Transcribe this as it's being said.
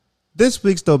This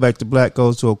week's Throwback to Black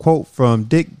goes to a quote from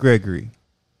Dick Gregory.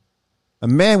 A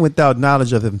man without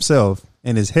knowledge of himself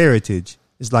and his heritage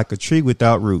is like a tree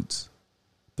without roots.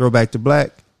 Throwback to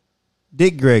Black,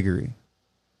 Dick Gregory.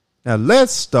 Now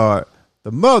let's start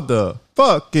the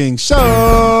motherfucking show.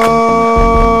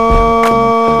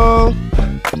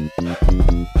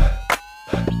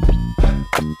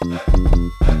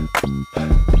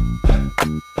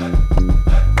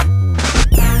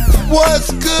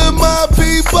 What's good, my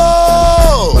people?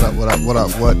 What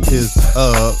up? What is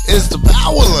up? It's the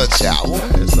Power Lunch Hour.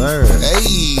 Yes, sir.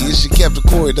 Hey, it's your Captain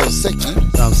Corey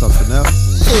Dosecki. Found something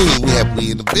else. Hey, we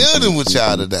happily in the building with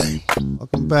y'all today.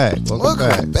 Welcome back.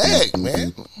 Welcome back,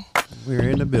 man. We're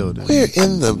in the building. We're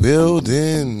in the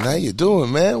building. How you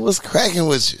doing, man? What's cracking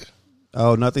with you?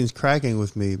 Oh, nothing's cracking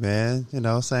with me, man. You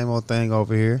know, same old thing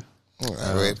over here.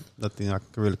 All right. Nothing I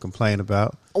can really complain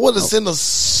about. I want to send a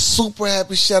super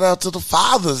happy shout out to the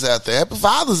fathers out there. Happy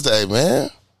Father's Day, man.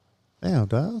 Damn,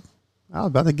 dog. I was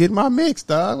about to get my mix,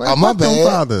 dog. Oh, my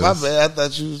bad. My bad. I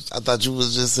thought you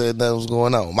was just saying nothing was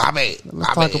going on. My bad.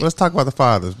 Let's talk about the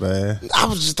fathers, man.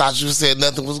 I just thought you said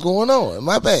nothing was going on.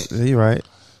 My bad. Yeah, you're right.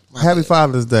 Happy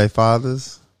Father's Day,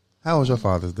 fathers. How was your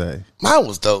Father's Day? Mine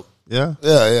was dope. Yeah?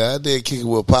 Yeah. I did kick it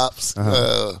with Pops.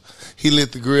 He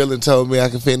lit the grill and told me I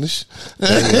could finish.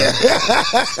 There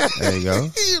you go.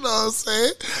 You know what I'm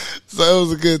saying? So it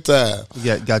was a good time.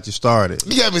 Got you started.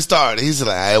 He got me started. He said,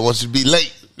 I didn't want you to be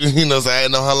late. You know, so I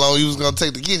didn't know how long you was going to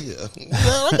take to get here.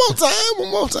 I'm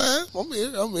on time. I'm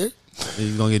here. And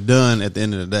you're going to get done at the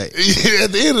end of the day. Yeah,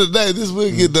 at the end of the day, this will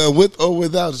get done with or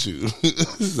without you.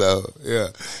 So, yeah.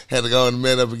 Had to go and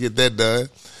man up and get that done.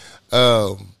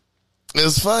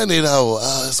 It's funny, though.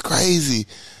 It's crazy.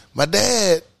 My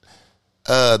dad,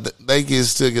 they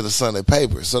still get a Sunday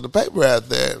paper. So the paper out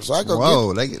there. So I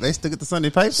go they still get the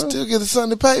Sunday paper? Still get the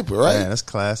Sunday paper, right? Man, that's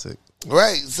classic.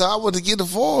 Right. So I went to get the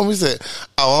form. He said,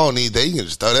 I don't need that. You can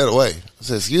just throw that away. I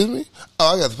said, excuse me?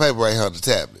 Oh, I got the paper right here on the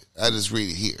tablet. I just read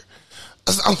it here.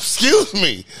 I said, excuse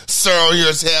me, sir, on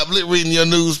your tablet, reading your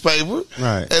newspaper.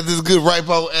 Right. At this good ripe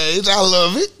old age. I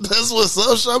love it. That's what's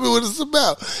up. Show me what it's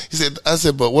about. I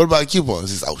said, but what about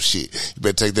coupons? He said, oh, shit. You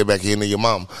better take that back in to your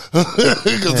mama.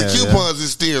 Because the coupons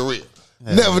is still real.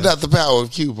 Never doubt the power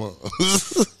of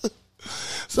coupons.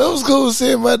 So it was cool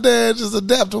seeing my dad just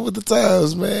adapting with the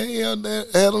times, man. He out there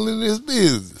handling his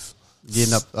business.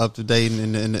 Getting up to date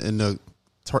in the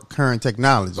current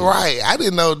technology. Right. I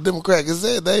didn't know Democrats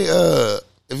said they,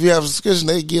 if you have a subscription,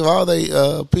 they give all they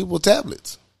people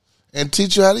tablets and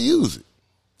teach you how to use it.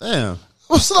 Damn.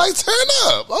 I was like, turn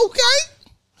up. Okay.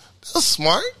 That's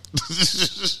smart.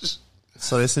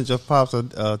 So they sent your pops a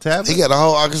tablet? He got a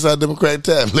whole Arkansas Democrat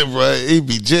tablet, bro. He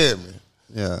be jamming.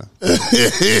 Yeah.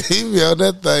 He be on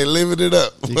that thing, living it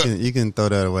up. You can throw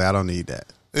that away. I don't need that.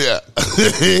 Yeah.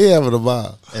 He having a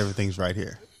ball. Everything's right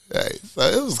here. Right. So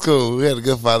it was cool. We had a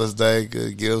good Father's Day,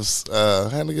 good gifts,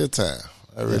 had a good time.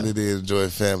 I really did enjoy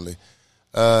family.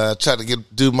 I tried to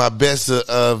do my best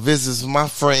to visit my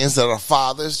friends that are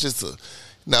fathers, just to,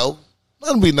 let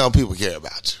them be known people care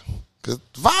about you. Because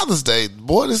Father's Day,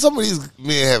 boy, some of these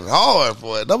men have it hard,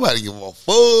 boy. Nobody give a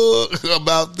fuck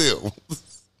about them.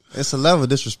 It's a level of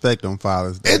disrespect on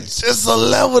Father's Day. It's just a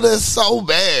level that's so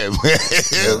bad, man.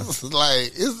 It's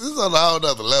like, it's on a whole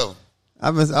other level.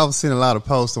 I've seen a lot of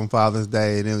posts on Father's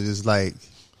Day, and it was just like,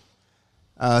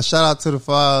 shout out to the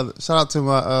father, shout out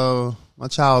to my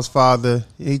child's father.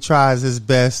 He tries his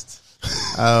best.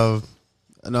 All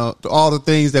the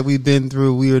things that we've been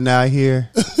through, we are now here.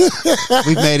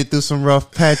 We've made it through some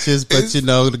rough patches, but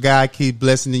the guy keep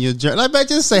blessing in your journey. Like, man,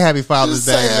 just say Happy Father's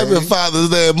Day. Say Happy Father's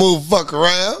Day and move fuck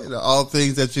around. All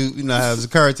things that have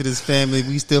occurred to this family,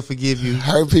 we still forgive you.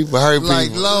 Hurt people.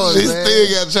 Like, Lord, she still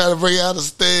got to try to bring out a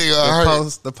sting.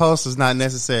 The post is not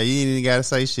necessary. You ain't even got to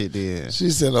say shit then.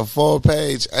 She sent a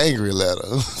 4-page angry letter.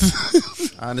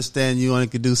 I understand you only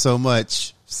could do so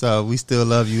much. So we still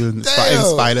love you in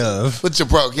spite of. With your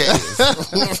broke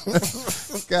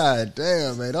ass. God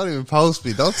damn, man. Don't even post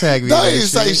me. Don't tag me. Don't even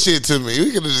say shit to me.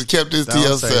 We could have just kept this to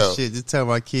yourself. Say shit. Just tell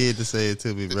my kid to say it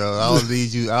to me, bro. I don't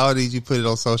need you to put it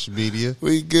on social media.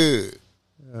 We good.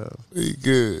 We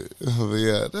good. But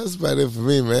yeah, that's about it for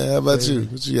me, man. How about you?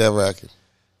 What you got rocking?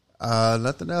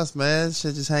 Nothing else, man.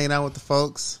 Shit, just hanging out with the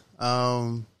folks.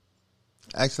 Actually,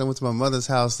 I went to my mother's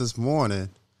house this morning.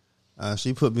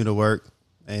 She put me to work.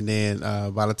 And then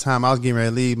by the time I was getting ready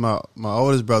to leave, my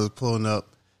oldest brother was pulling up,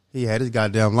 he had his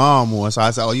goddamn lawnmower. So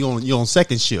I said, "Oh, you on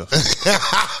second shift?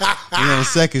 You on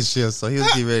second shift?" So he was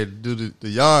getting ready to do the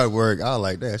yard work. I was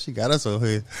like, "Damn, she got us over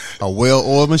here a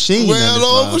well-oiled machine."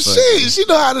 Well-oiled machine. She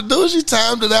know how to do it. She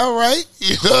timed it out right.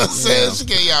 You know what I'm saying? She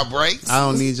gave y'all breaks. I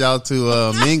don't need y'all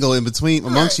to mingle in between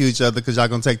amongst you each other because y'all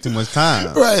gonna take too much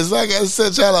time. Right. So I gotta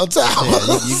set y'all on time.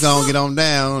 Yeah, you gonna get on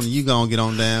down. You gonna get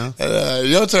on down.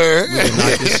 Your turn. We can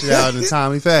knock this shit out in a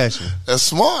timely fashion. That's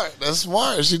smart. That's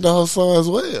smart. She know her son as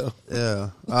well. Yeah.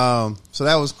 So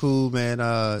that was cool, man.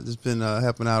 Just been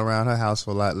helping out around her house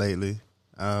for a lot lately.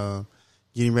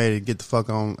 Getting ready to get the fuck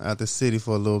on out the city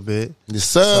for a little bit. Yes,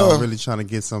 sir. So I'm really trying to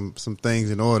get some things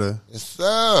in order. Yes, sir.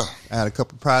 I had a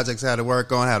couple projects I had to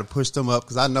work on, how to push them up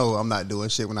because I know I'm not doing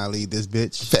shit when I leave this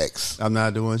bitch. Facts. I'm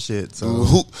not doing shit.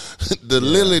 So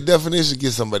literally definition,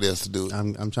 get somebody else to do it.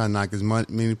 I'm trying to knock as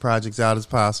many projects out as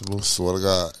possible. Swear to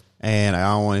God. And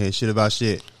I don't want to hear shit about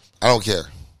shit. I don't care.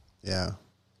 Yeah.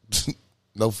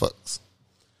 No fucks.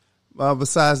 Well,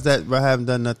 besides that, I haven't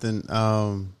done nothing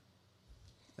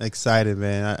exciting,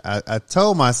 man. I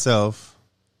told myself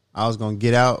I was going to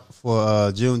get out for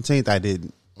Juneteenth. I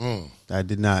didn't. I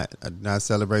did not. I did not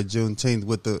celebrate Juneteenth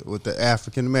with the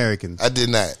African Americans. I did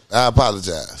not. I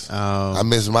apologize. I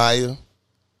miss Maya.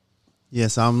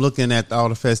 Yes, I'm looking at all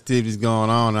the festivities going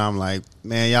on, and I'm like,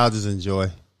 man, y'all just enjoy.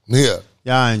 Yeah.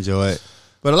 Y'all enjoy it.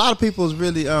 But a lot of people is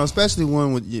really, especially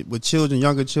one with children,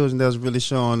 younger children, that's really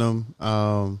showing them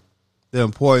the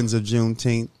importance of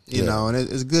Juneteenth, you know, and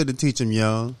it's good to teach them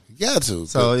young. You got to.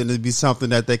 So it'd be something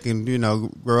that they can,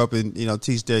 grow up and,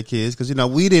 teach their kids. Because,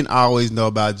 we didn't always know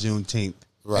about Juneteenth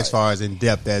as far as in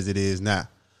depth as it is now.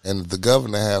 And if the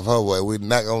governor have her way, we're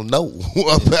not going to know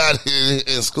about it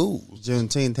in school.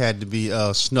 Juneteenth had to be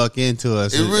snuck into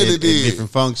us. It really did. In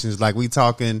different functions. Like we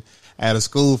talking at a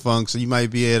school function, you might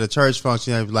be at a church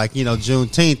function, and be like,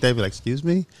 Juneteenth, they'd be like, excuse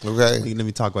me? Okay. Let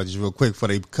me talk about this real quick before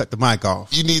they cut the mic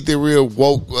off. You need the real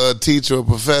woke teacher or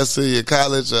professor in your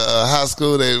college or high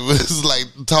school that was like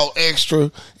taught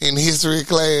extra in history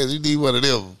class. You need one of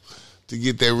them to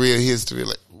get that real history.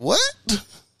 Like, what?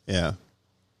 Yeah.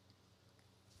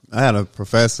 I had a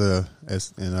professor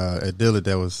at Dillard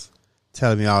that was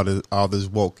telling me all this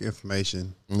woke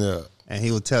information. Yeah. And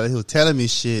he was telling me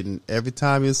shit, and every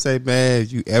time he'll say, "Man,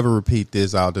 if you ever repeat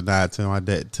this, I'll deny it to my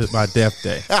death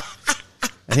day."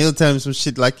 And he'll tell me some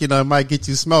shit like, it might get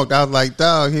you smoked. I was like,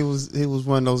 dog, he was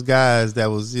one of those guys that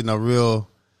was, real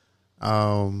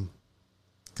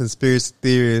conspiracy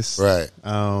theorist, right?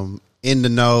 In the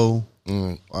know,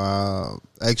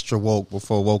 extra woke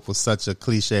before woke was such a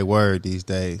cliche word these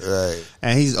days, right?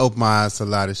 And he's opened my eyes to a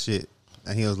lot of shit.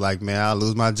 And he was like, "Man, I'll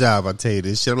lose my job. I tell you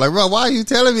this shit." I'm like, "Bro, why are you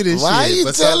telling me this shit?" Why are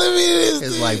you telling me this?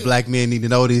 It's like black men need to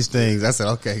know these things. I said,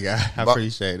 "Okay, guy, I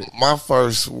appreciate it." My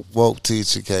first woke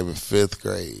teacher came in 5th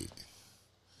grade.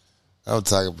 I'm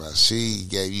talking about she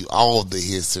gave you all the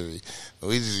history.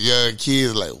 We just young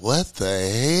kids like, what the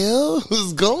hell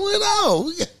is going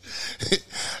on?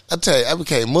 I tell you, I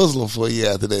became Muslim for a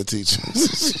year after that teacher.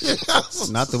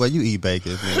 Not the way you eat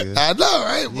bacon, nigga. I know,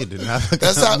 right? You did not.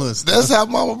 That's how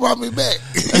Mama brought me back.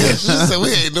 She said,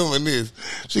 we ain't doing this.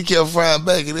 She kept frying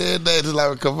bacon every day till I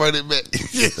would convert it back.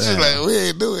 She's like, we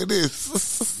ain't doing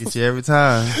this. Get you every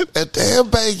time. That damn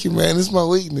bacon, man, it's my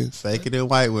weakness. Bacon and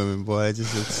white women, boy.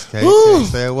 Just can't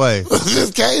stay away.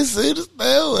 Just can't see to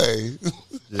stay away.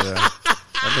 Yeah.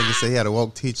 I think you say he had a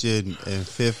woke teacher in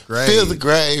 5th grade. 5th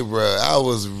grade, bro. I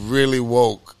was really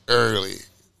woke early.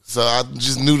 So I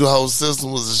just knew the whole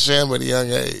system was a sham at a young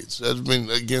age. I've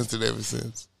been against it ever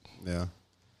since. Yeah.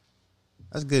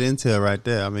 That's good intel right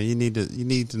there. I mean, you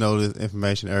need to know this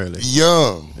information early.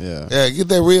 Young. Yeah. Yeah, get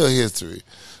that real history.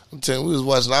 I'm telling you, we was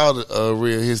watching all the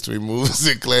real history movies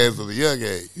in class at a young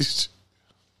age.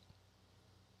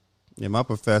 Yeah, my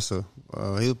professor,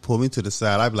 he would pull me to the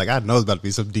side. I'd be like, I know it's about to be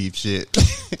some deep shit.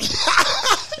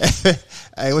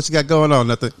 Hey, what you got going on?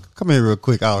 Nothing. Come here real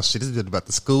quick. Oh, shit, this is about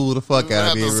to school the fuck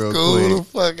out of me real quick. School the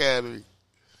fuck out of me.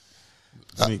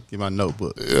 Let me get my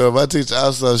notebook. Yeah, my teacher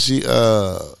also,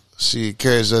 she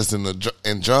encouraged us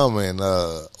in drama and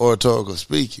oratorical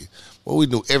speaking. Well, we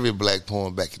knew every black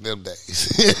poem back in them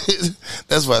days.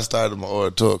 That's why I started my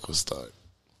oratorical start.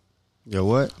 Yo,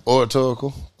 what?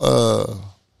 Oratorical.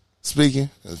 Speaking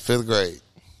in 5th grade.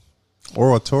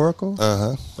 Oratorical?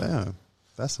 Uh-huh. Damn.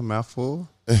 That's a mouthful.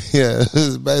 Yeah,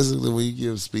 it's basically when you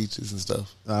give speeches and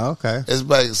stuff. Oh, okay. It's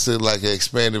basically like an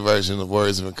expanded version of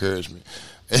words of encouragement.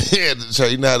 So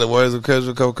you know how the words of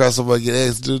encouragement come across somebody get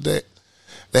asked to do that?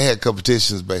 They had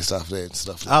competitions based off that and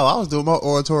stuff. Oh, I was doing my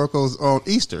oratoricals on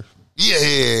Easter. Yeah.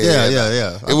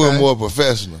 Okay. It was more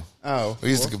professional. Oh. We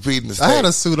used to compete in the state. I had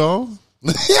a suit on.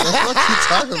 What you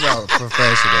talking about,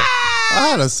 professional? I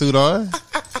had a suit on.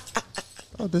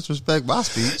 Don't disrespect my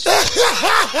speech.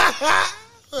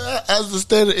 As the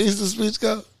standard Easter speech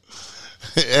go,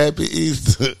 Happy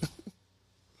Easter.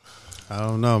 I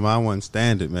don't know. Mine wasn't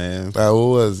standard, man. What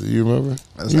was it? You remember?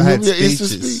 I You had remember your Easter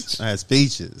speeches. speech? I had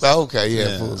speeches. Oh, okay,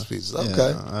 yeah, full speeches.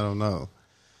 Okay. Yeah, I don't know.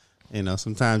 You know,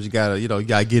 sometimes you gotta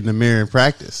get in the mirror and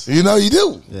practice. You know you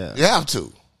do. Yeah. You have to.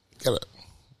 You gotta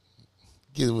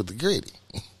get it with the gritty.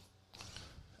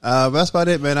 But that's about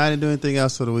it, man. I didn't do anything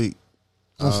else for the week.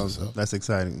 That's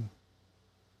exciting.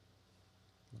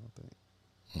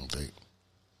 I don't think.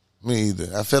 Me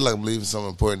either. I feel like I'm leaving some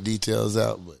important details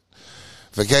out, but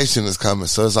vacation is coming,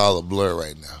 so it's all a blur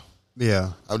right now.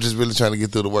 Yeah. I'm just really trying to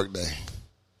get through the workday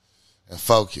and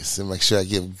focus and make sure I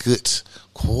give good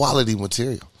quality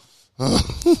material.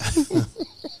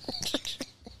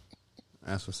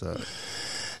 That's what's up.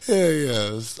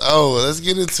 Yeah. Oh, let's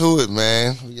get into it,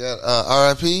 man. We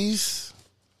got RIPs.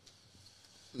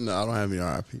 No, I don't have any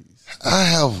RIPs. I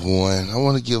have one. I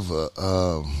want to give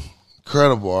a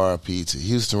incredible RIP to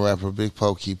Houston rapper Big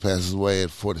Pokey. Passes away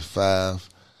at 45.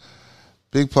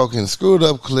 Big Pokey and Screwed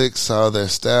Up Click saw their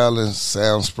style and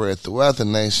sound spread throughout the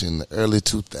nation in the early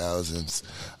 2000s.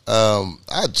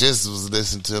 I just was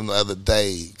listening to him the other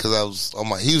day because I was on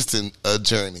my Houston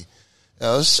journey.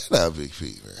 Shout out Big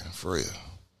P, man, for real.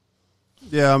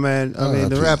 Yeah, man. I mean,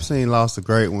 the rap scene lost a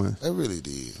great one. They really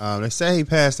did. They say he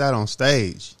passed out on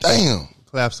stage. Damn.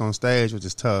 Collapsed on stage, which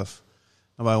is tough.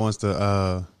 Nobody wants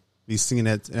to be seen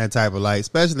in that type of light,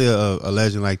 especially a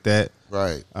legend like that.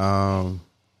 Right. And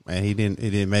he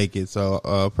didn't make it.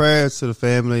 So prayers to the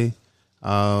family.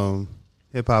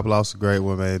 Hip hop lost a great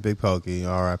one, man. Big Pokey,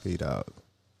 R.I.P. dog.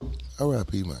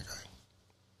 R.I.P. my guy.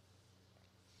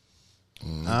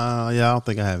 Yeah, I don't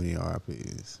think I have any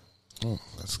RIPs.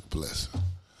 That's a blessing.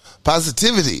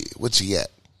 Positivity, what you got?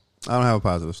 I don't have a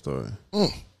positive story. Yeah.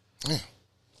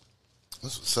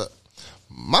 That's what's up.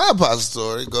 My positive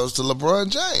story goes to LeBron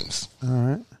James. All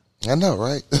right. I know,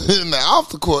 right? Now, off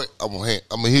the court, I'm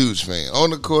a huge fan. On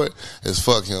the court, it's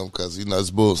fuck him because,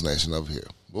 it's Bulls Nation over here.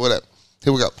 But whatever.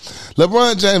 Here we go.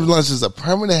 LeBron James launches a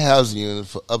permanent housing unit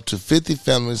for up to 50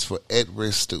 families for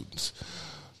at-risk students.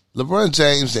 LeBron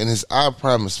James and his Our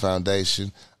Promise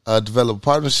Foundation developed a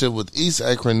partnership with East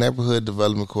Akron Neighborhood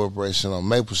Development Corporation on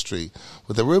Maple Street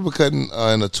with a ribbon cutting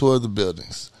and a tour of the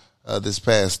buildings. This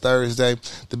past Thursday,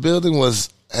 the building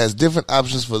has different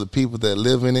options for the people that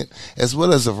live in it, as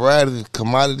well as a variety of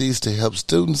commodities to help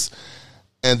students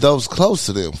and those close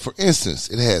to them. For instance,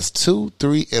 it has 2,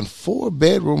 3, and 4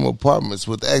 bedroom apartments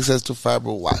with access to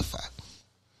fiber Wi-Fi.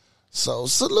 So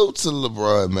salute to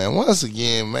LeBron, man. Once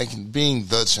again, being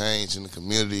the change in the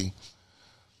community.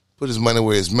 Put his money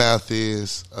where his mouth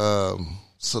is.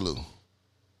 Salute.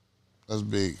 That's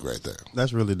big right there.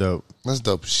 That's really dope. That's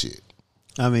dope as shit.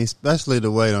 I mean, especially the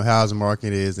way the housing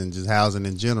market is and just housing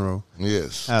in general.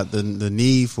 Yes. The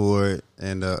need for it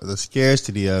and the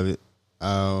scarcity of it.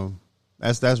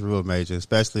 That's real major,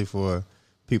 especially for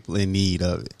people in need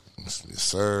of it. Yes,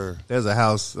 sir. There's a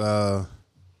house, like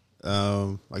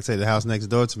I say, the house next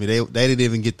door to me. They didn't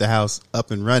even get the house up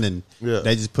and running. Yeah.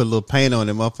 They just put a little paint on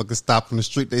it. Motherfuckers stopped on the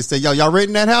street. They said, y'all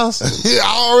renting that house? Yeah,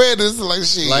 already. It's like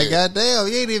shit. Like, goddamn,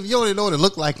 you don't even know what it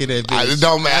look like in that bitch. It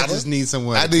don't matter. I just need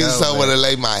somewhere I to need go, somewhere man. to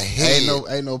lay my head.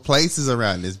 Ain't no places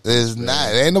around this. There's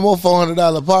not. There ain't no more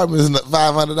 $400 apartments,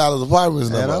 $500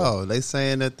 apartments no At more. all. They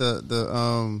saying that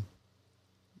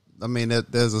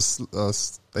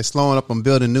they slowing up on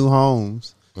building new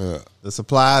homes. Yeah. The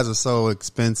supplies are so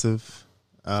expensive,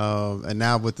 and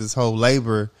now with this whole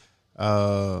labor,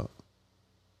 with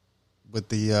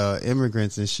the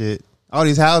immigrants and shit, all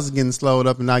these houses getting slowed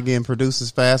up and not getting produced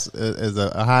as fast as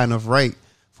a high enough rate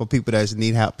for people that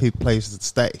need places to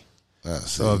stay.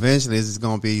 So eventually, it's just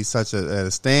gonna be such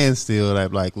a standstill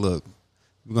that, like, look,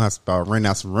 we're gonna have to start renting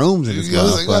out some rooms in this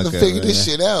motherfucker. You got to figure this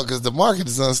shit out because the market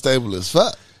is unstable as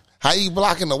fuck. How you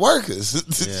blocking the workers?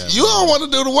 Yeah, you don't want to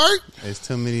do the work. It's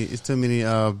too many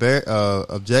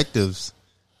objectives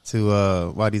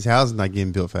to why these houses not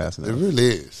getting built fast enough. It really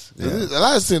is. Yeah.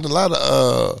 I've seen a lot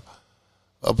of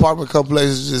apartment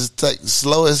complexes just take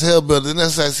slow as hell building.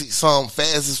 That's I see some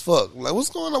fast as fuck. Like,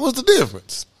 what's going on? What's the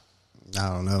difference? I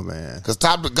don't know, man. Because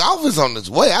Topic Golf is on its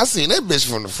way. I seen that bitch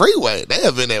from the freeway. They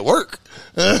have been at work.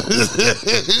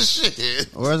 Shit.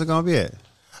 Where's it gonna be at?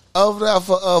 Over there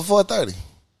for 430.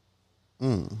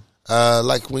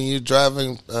 Like when you're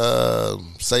driving,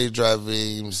 say you're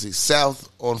driving, south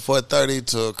on 430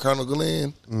 to Colonel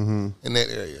Glenn, in that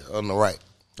area on the right.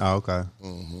 Oh, okay.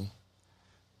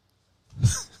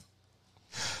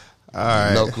 All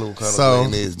right. No clue what Colonel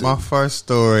Glenn is, dude. My first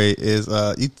story is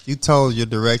you told your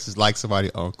directions like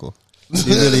somebody uncle.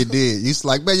 You really did. You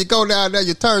like, man, you go down there,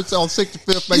 you turn on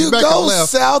 65th, man, you back go on left.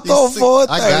 south on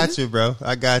 430. I got you, bro.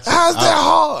 I got you. How's that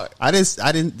hard? I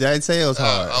didn't say it was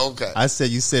hard. Okay. I said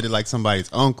you said it like somebody's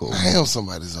uncle. I am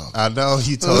somebody's uncle. I know.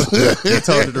 You told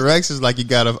the directions like you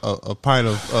got a pint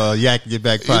of yak in your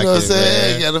back pocket. You know what I'm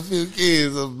saying? Man. You got a few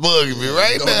kids bugging me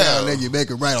right go now. Down there, you make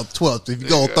it right on 12th. If you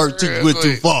go on 13th, you went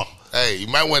too far. Hey, you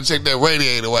might want to check that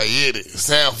radiator while you hit it. It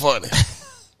sound funny.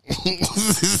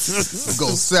 Go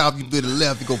south, you to the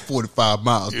left, you go 45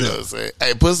 miles. You know what I'm saying?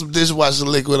 Hey, put some dishwasher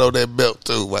liquid on that belt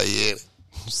too while you hit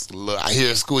it. I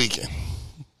hear it squeaking.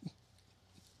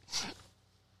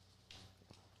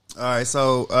 All right,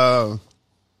 so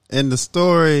in the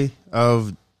story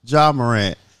of Ja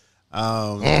Morant,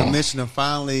 the commissioner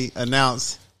finally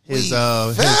announced his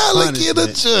finally get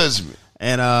a judgment,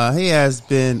 and he has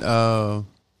been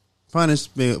punished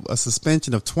with a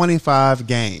suspension of 25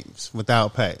 games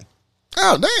without pay.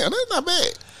 Oh damn, that's not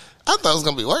bad. I thought it was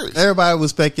gonna be worse. Everybody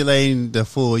was speculating the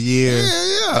full year.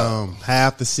 Yeah.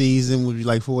 Half the season would be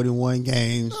like 41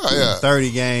 games,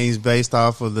 30 games based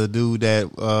off of the dude that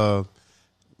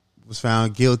was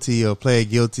found guilty or pled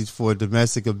guilty for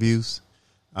domestic abuse.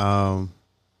 But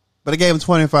they gave him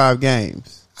 25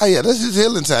 games. Oh yeah, that's just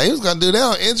healing time. He was gonna do that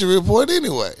on injury report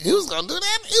anyway. He was gonna do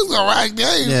that. He was gonna write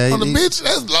games on the bench.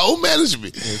 That's low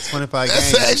management. Yeah, 25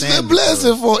 that's games. That's actually a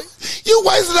blessing for you. You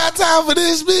wasted our time for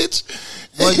this, bitch.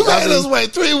 Well, you made us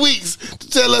wait 3 weeks to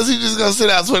tell us you just gonna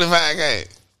sit out 25 games.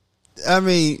 I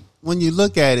mean, when you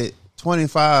look at it,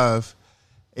 25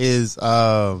 is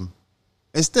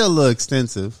it's still a little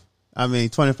extensive. I mean,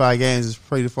 25 games is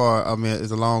pretty far. I mean,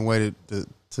 it's a long way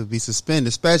to be suspended,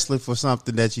 especially for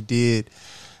something that you did.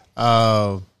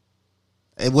 It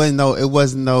wasn't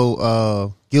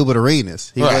no Gilbert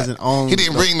Arenas. He wasn't on. He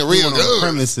didn't bring the real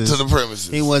guns to the premises.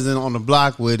 He wasn't on the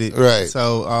block with it. Right.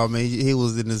 So he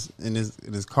was in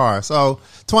his car. So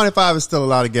 25 is still a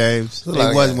lot of games.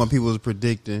 It wasn't what people was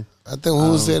predicting. I think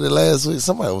who said it last week?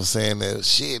 Somebody was saying that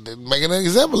shit, making an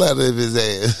example out of his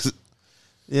ass.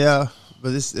 Yeah.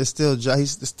 But it's still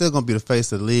he's still gonna be the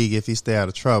face of the league if he stay out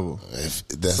of trouble. That's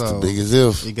the biggest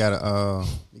if. You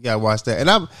gotta watch that.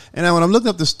 And when I'm looking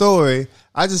up the story,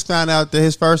 I just found out that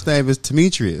his first name is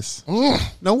Demetrius.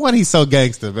 No wonder he's so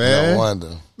gangster, man. No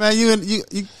wonder, man.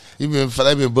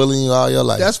 They've been bullying you all your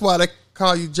life. That's why they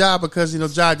call you Ja, because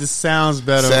Ja just sounds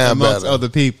better amongst other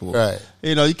people. Right.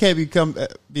 You can't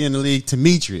be in the league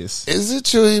Demetrius. Is it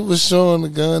true he was showing the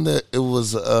gun that it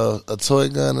was a toy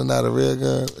gun and not a real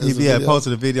gun? He had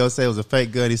posted a video saying it was a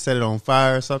fake gun. He set it on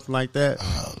fire or something like that.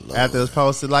 Oh, after it was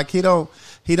posted, like he don't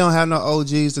have no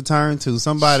OGs to turn to.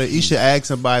 Somebody, you should ask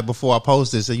somebody before I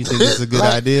post this. So you think this is a good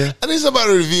idea? I need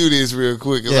somebody to review this real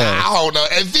quick. Yeah. I don't know.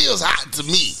 It feels hot to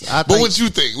me. But what you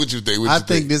think? I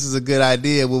think this is a good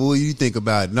idea. Well, what do you think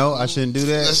about it? No, I shouldn't do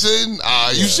that. I shouldn't.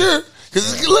 You sure?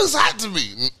 Because it looks hot to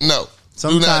me. No.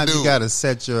 Sometimes you got to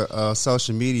set your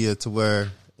social media to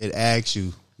where it asks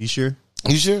you. You sure?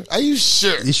 You sure? Are you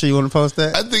sure? You sure you want to post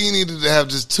that? I think you needed to have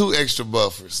just 2 extra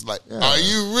buffers. Like, are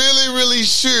you really, really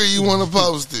sure you want to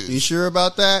post this? You sure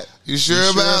about that? You sure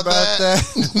about that?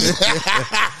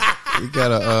 You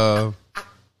gotta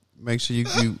make sure you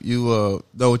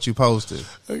know what you posted.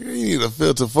 Okay, you need a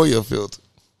filter for your filter.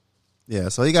 Yeah,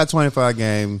 so he got 25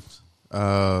 games.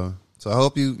 So I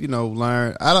hope you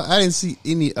learn. I didn't see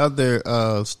any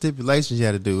other stipulations you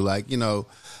had to do. Like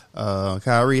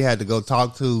Kyrie had to go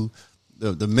talk to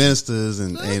the ministers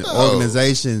and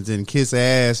organizations and kiss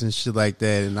ass and shit like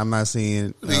that. And I'm not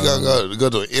seeing. You gonna go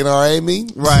to an NRA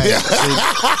meeting, right?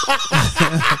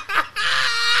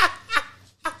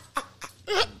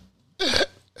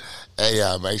 Hey,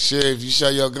 y'all, make sure if you show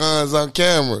your guns on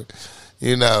camera,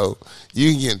 you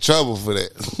can get in trouble for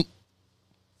that.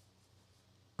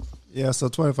 Yeah, so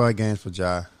 25 games for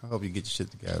Ja. I hope you get your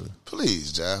shit together.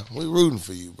 Please, Ja. We rooting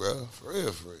for you, bro. For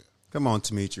real, for real. Come on,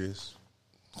 Demetrius.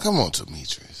 Come on,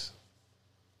 Demetrius.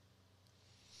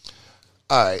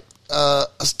 All right. A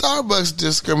Starbucks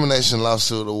discrimination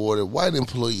lawsuit awarded white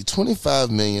employee $25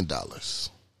 million.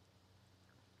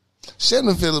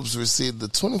 Shannon Phillips received the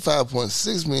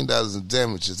 $25.6 million in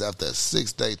damages after a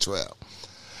 6-day trial.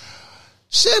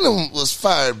 Shannon was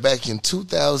fired back in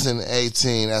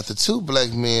 2018 after 2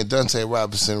 black men, Dante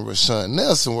Robinson and Rashawn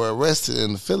Nelson, were arrested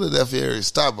in the Philadelphia area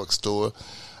Starbucks store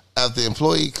after the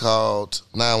employee called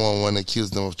 911 and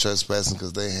accused them of trespassing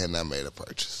because they had not made a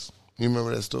purchase. You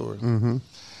remember that story? Mm-hmm.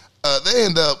 They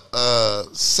end up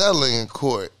settling in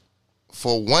court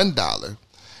for $1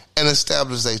 and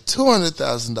established a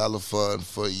 $200,000 fund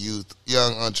for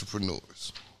young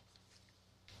entrepreneurs.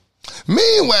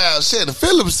 Meanwhile, Shannon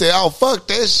Phillips said, "Oh, fuck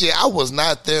that shit. I was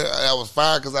not there. I was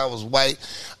fired because I was white.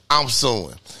 I'm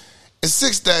suing." In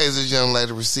 6 days, this young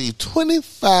lady received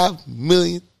 $25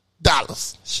 million.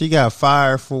 She got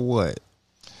fired for what?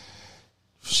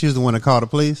 She was the one that called the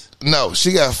police? No,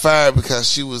 she got fired because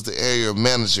she was the area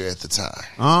manager at the time.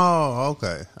 Oh,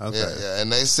 okay. Yeah.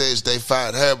 And they said they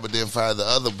fired her, but then fired the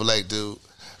other black dude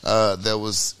that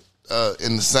was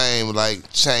in the same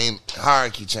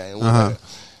hierarchy chain with her.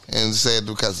 And said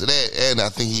because of that, and I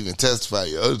think he even testified,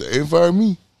 they ain't fired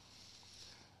me.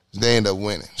 They end up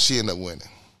winning. She ended up winning.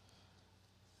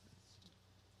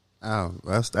 Oh,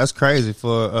 that's crazy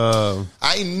for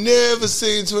I ain't never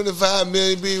seen 25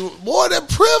 million be more than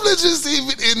privileges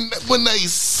even when they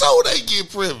get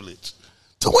privilege.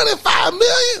 25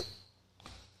 million?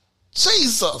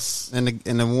 Jesus. And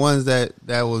the ones that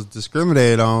was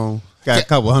discriminated on got a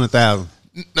couple $100,000.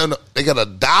 No, they got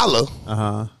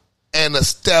 $1 and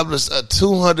established a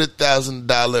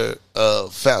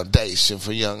 $200,000 foundation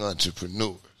for young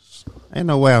entrepreneurs. Ain't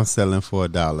no way I'm selling for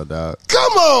 $1, dog.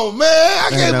 Come on, man. I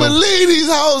can't believe these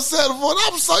hoes selling for it.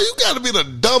 I'm sorry, you gotta be the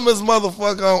dumbest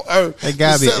motherfucker on earth. It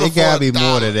gotta be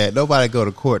more than that. Nobody go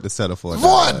to court to settle for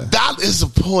 $1. $1 is the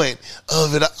point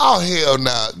of it. Oh, hell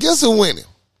no. Guess who winning?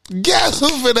 Guess who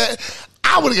for that?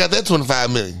 I would have got that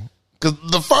 $25 million. Because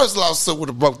the first lawsuit would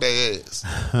have broke their ass.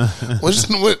 when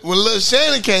Lil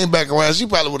Shannon came back around, she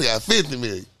probably would have got $50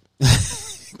 million.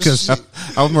 Because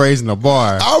I'm raising the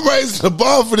bar. I'm raising the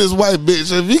bar for this white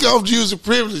bitch. If you gonna use your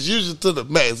privilege, use it to the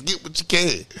max. Get what you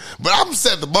can. But I'm gonna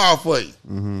set the bar for you.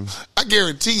 I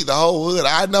guarantee the whole hood,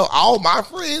 I know all my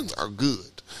friends are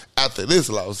good after this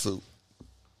lawsuit.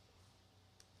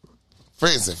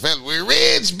 Friends and family, we're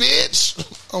rich, bitch.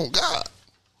 Oh, God.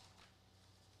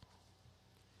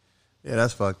 Yeah,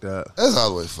 that's fucked up. That's all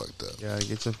the way fucked up. Yeah,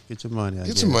 get your money.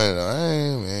 Get your money, though. I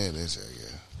ain't man. This,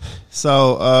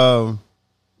 So,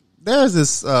 there's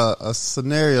this a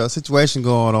situation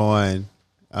going on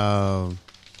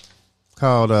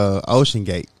called Ocean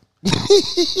Gate, and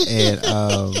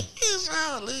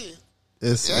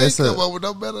it's come up with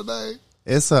no better name.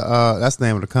 It's that's the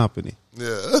name of the company.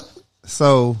 Yeah.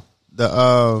 So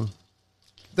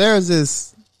there's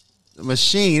this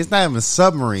machine. It's not even a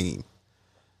submarine.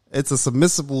 It's a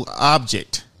submersible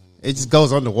object. It just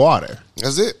goes underwater.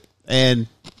 That's it. And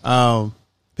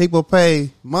people pay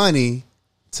money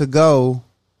to go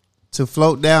to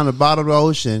float down the bottom of the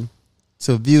ocean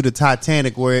to view the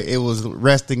Titanic where it was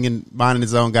resting and minding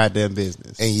its own goddamn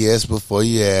business. And yes, before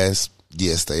you ask,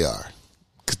 yes, they are.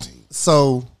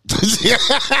 So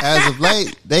as of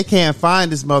late, they can't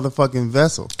find this motherfucking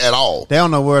vessel at all. They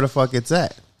don't know where the fuck it's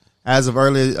at. As of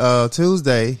early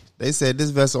Tuesday, they said this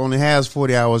vessel only has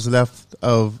 40 hours left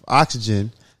of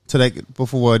oxygen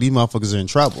before these motherfuckers are in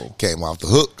trouble. Came off the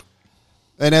hook.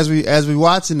 And as we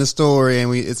watching the story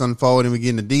and it's unfolding, we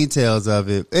getting the details of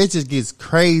it. It just gets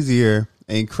crazier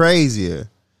and crazier.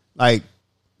 Like,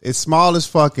 it's small as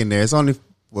fuck in there. It's only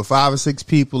with 5 or 6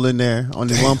 people in there.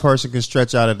 Only one person can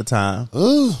stretch out at a time.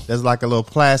 Ooh. There's like a little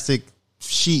plastic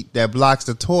sheet that blocks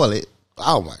the toilet.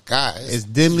 Oh my God! It's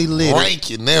dimly lit.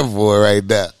 Ranking that boy right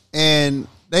there. And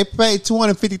they paid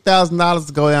 $250,000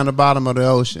 to go down the bottom of the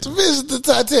ocean to visit the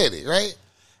Titanic, right?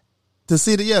 To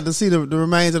see the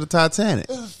remains of the Titanic.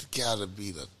 That's gotta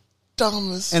be the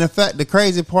dumbest. And in fact, the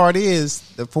crazy part is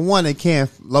that for one, they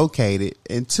can't locate it,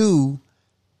 and two,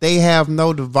 they have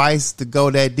no device to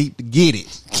go that deep to get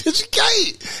it. Cause you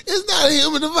can't. It's not a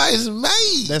human device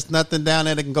made. There's nothing down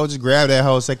there that can go just grab that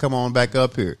hole and say, "Come on back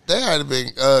up here." They already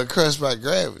been crushed by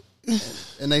gravity.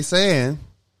 And they saying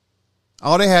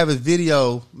all they have is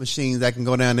video machines that can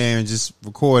go down there and just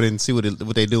record and see what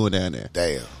they doing down there.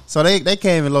 Damn. So they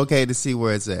can't even locate to see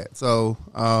where it's at. So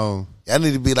I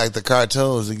need to be like the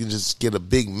cartoons. You can just get a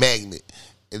big magnet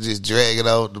and just drag it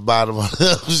out the bottom of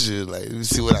the ocean. Like, let me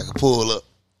see what I can pull up.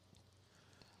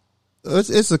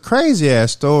 It's a crazy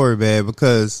ass story, man,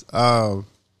 because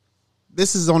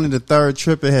this is only the third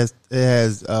trip it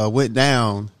has went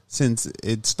down since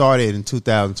it started in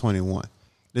 2021.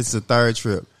 This is the third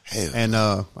trip. Hell. And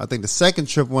I think the second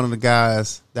trip, one of the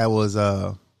guys that was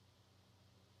on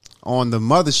the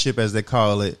mothership, as they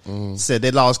call it, said they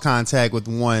lost contact with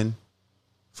one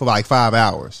for like 5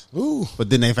 hours. Ooh. But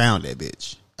then they found that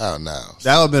bitch. Oh, no.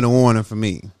 That would have been a warning for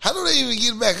me. How do they even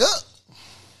get back up?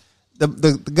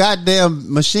 The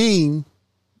goddamn machine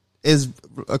is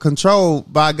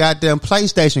controlled by a goddamn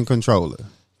PlayStation controller.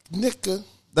 Nigga.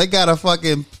 They got a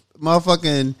fucking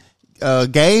motherfucking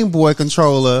Game Boy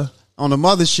controller on the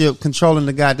mothership controlling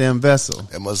the goddamn vessel.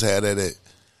 They must have that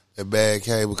bad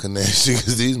cable connection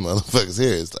because these motherfuckers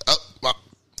here is like,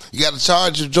 you got to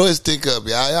charge your joystick up.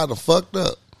 Y'all done fucked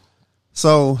up.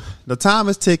 So the time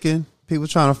is ticking. People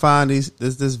trying to find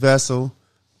this vessel.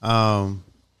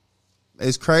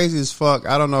 it's crazy as fuck.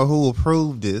 I don't know who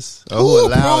approved this or Who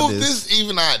allowed approved this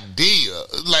even idea?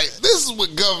 Like, this is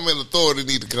what government authority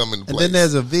need to come into place. And then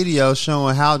there's a video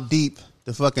showing how deep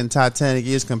the fucking Titanic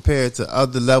is compared to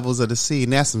other levels of the sea,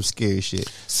 and that's some scary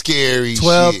shit. Scary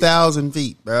 12,000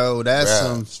 feet, bro. That's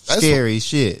some scary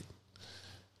shit.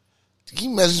 Can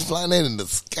you imagine flying that in the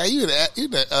sky? You in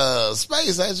the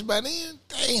space, ain't you, by then?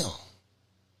 Damn.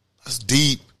 That's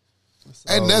deep.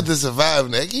 So, ain't nothing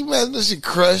surviving that. Can you imagine that shit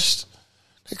crushed?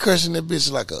 They crushing that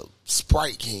bitch like a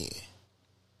Sprite can.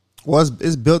 Well,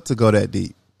 it's built to go that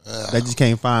deep. They just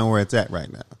can't find where it's at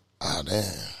right now. Oh, damn.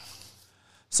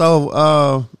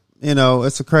 So,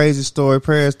 it's a crazy story.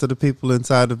 Prayers to the people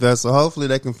inside the vessel. Hopefully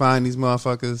they can find these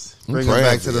motherfuckers, bring them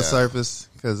back to the surface,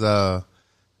 because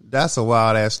that's a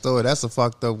wild-ass story. That's a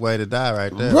fucked up way to die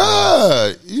right there.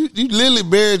 Bruh, you literally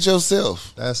buried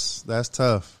yourself. That's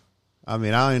tough. I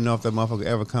mean, I don't even know if that motherfucker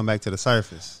ever come back to the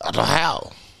surface. I don't know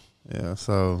how. Yeah,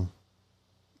 so,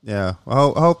 yeah. I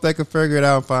hope they can figure it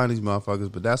out and find these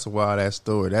motherfuckers, but that's a wild-ass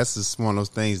story. That's just one of those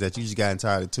things that you just got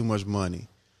tired of too much money.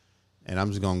 And I'm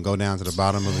just going to go down to the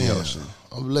bottom of the ocean.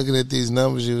 I'm looking at these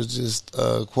numbers you was just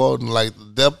quoting, like the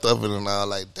depth of it and all.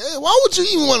 Like, damn, why would you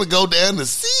even want to go down to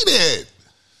see that?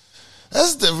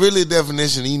 That's the really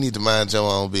definition. You need to mind your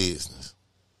own business.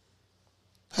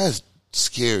 That's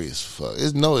scary as fuck.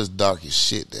 It's dark as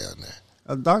shit down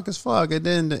there. Dark as fuck. And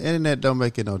then the internet don't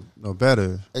make it no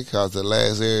better. They called the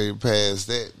last area past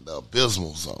that the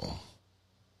abysmal zone.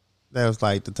 That was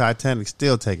like the Titanic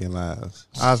still taking lives.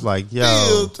 I was like,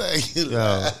 lives.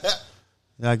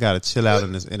 Y'all gotta chill out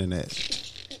on this internet.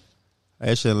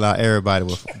 They should allow everybody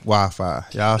with Wi-Fi.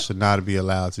 Y'all should not be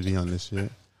allowed to be on this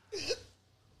shit.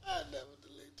 I never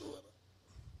delete Twitter.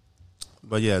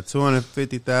 But yeah,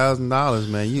 $250,000,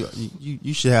 man.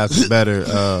 You should have some better.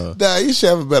 Nah, you should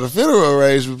have a better funeral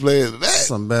arrangement plan than that.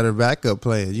 Some better backup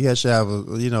plan. You should have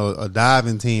a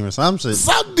diving team or some shit.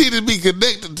 Something need to be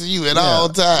connected to you at all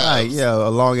times. Like, a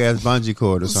long ass bungee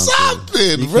cord or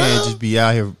something. You bro. Can't just be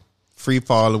out here free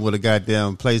falling with a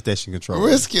goddamn PlayStation controller.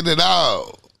 Risking it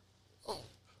all.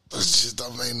 That just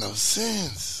don't make no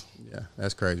sense. Yeah,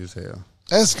 that's crazy as hell.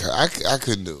 That's crazy. I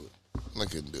couldn't do it. I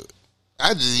couldn't do it.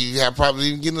 I just even probably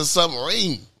even get in a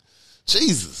submarine.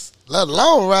 Jesus. Let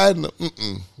alone riding.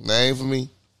 That ain't for me.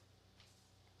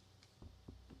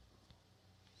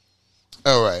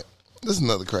 All right. This is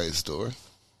another crazy story.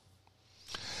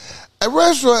 A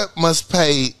restaurant must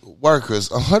pay workers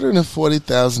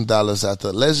 $140,000 after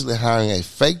allegedly hiring a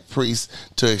fake priest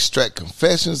to extract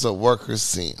confessions of workers'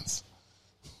 sins.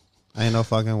 Ain't no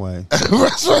fucking way. A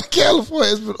restaurant in California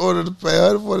has been ordered to pay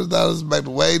 $140 back to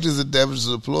wages and damages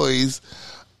to employees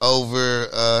over,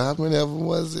 how many of them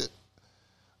was it?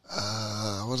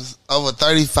 Over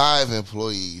 35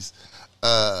 employees.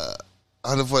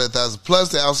 $140,000 plus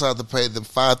they also have to pay them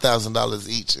 $5,000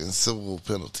 each in civil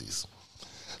penalties.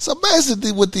 So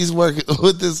basically, what this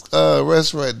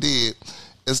restaurant did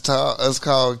is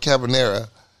called Cabadera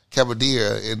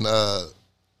in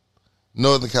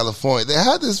Northern California. They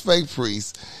had this fake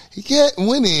priest. He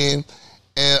went in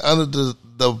and under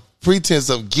the pretense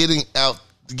of getting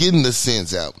the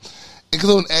sins out,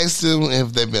 including asking them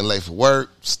if they've been late for work,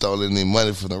 stolen any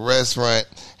money from the restaurant,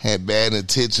 had bad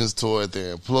intentions toward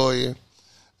their employer,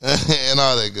 and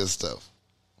all that good stuff.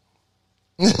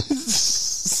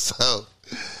 So,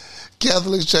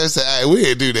 Catholic Church said, "Hey, we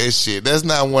didn't do that shit. That's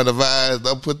not one of ours.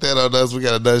 Don't put that on us. We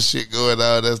got enough shit going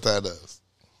on. That's not us."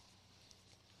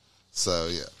 So,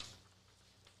 yeah.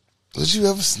 Would you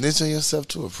ever snitch on yourself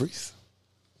to a priest?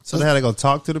 So they had to go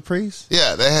talk to the priest?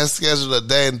 Yeah, they had scheduled a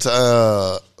day and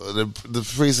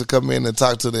the priest would come in and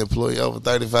talk to the employee, over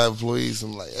 35 employees.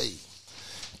 I'm like, hey,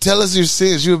 tell us your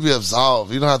sins. You'll be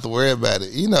absolved. You don't have to worry about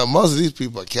it. Most of these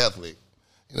people are Catholic.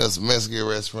 It's a Mexican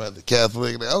restaurant, the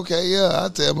Catholic. They're, okay, yeah, I'll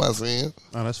tell my sins.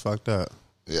 Oh, that's fucked up.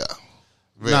 Yeah.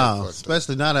 No,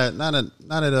 especially not at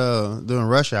during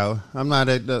rush hour. I'm not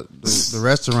at the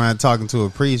restaurant talking to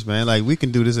a priest, man. Like, we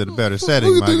can do this at a better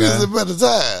setting, we my can do guy. this at a better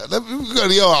time. We can go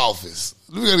to your office.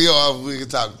 We can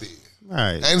talk to you. All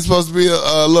right. Ain't supposed to be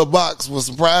a little box with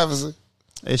some privacy.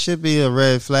 It should be a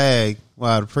red flag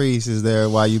while the priest is there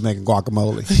while you making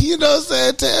guacamole. You know what I'm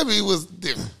saying? Tammy was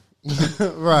different.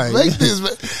 Right. Make this,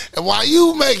 and while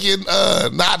you making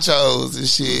nachos and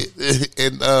shit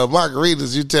and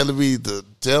margaritas, you telling me to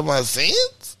tell my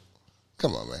sins?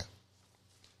 Come on, man.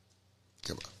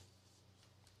 Come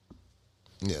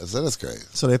on. Yeah, so that's crazy.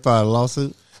 So they filed a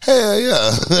lawsuit? Hell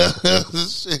yeah.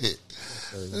 Shit.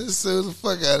 They sue the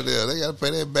fuck out of there. They gotta pay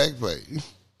that back pay.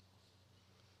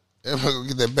 Everybody gonna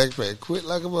get that back pay. Quit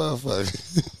like a motherfucker.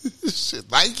 Shit,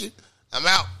 thank you. I'm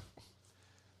out.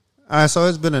 All right, so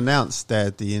it's been announced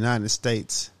that the United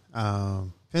States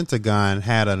Pentagon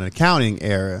had an accounting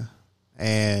error,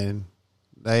 and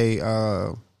they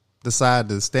decided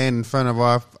to stand in front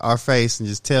of our face and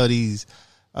just tell these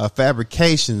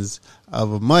fabrications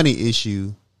of a money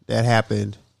issue that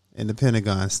happened in the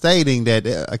Pentagon, stating that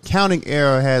accounting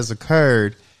error has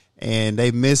occurred and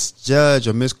they misjudged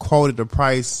or misquoted the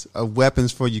price of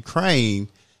weapons for Ukraine.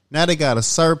 Now they got a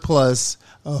surplus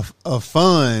of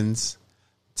funds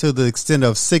to the extent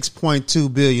of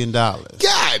 $6.2 billion.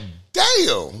 God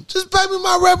damn. Just pay me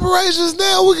my reparations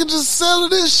now. We can just settle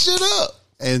this shit up.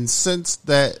 And since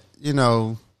that,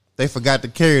 they forgot to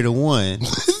carry the one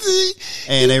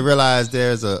and they realized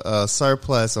there's a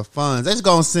surplus of funds, they're just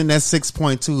going to send that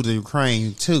 6.2 to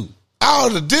Ukraine too. Oh,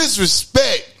 the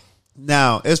disrespect.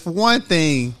 Now, it's for one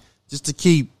thing just to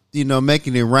keep,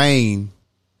 making it rain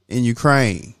in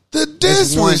Ukraine. The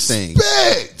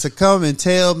disrespect. To come and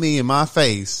tell me in my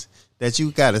face that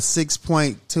you got a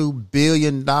 $6.2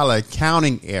 billion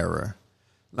accounting error.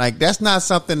 Like, that's not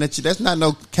something that's not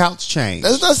no couch change.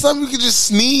 That's not something you can just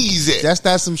sneeze at. That's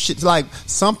not some shit. Like,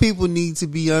 some people need to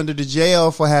be under the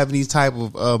jail for having these type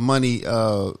of money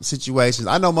situations.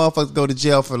 I know motherfuckers go to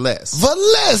jail for less. For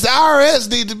less. The IRS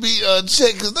need to be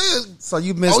checked because they. So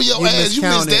you missed. You missed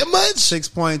that much?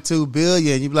 $6.2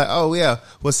 billion. You be like, oh yeah.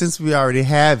 Well, since we already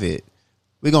have it,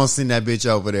 we're gonna send that bitch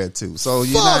over there too. So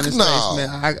United States,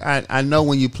 man, I know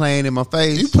when you playing in my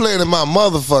face. You playing in my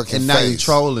motherfucking face. And now you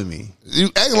trolling me.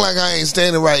 You acting like I ain't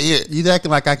standing right here. You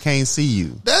acting like I can't see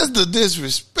you. That's the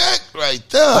disrespect right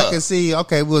there. I can see.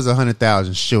 Okay, it was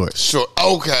 100,000 short. Sure.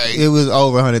 Okay. It was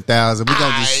over 100,000. We're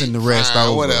gonna just send the rest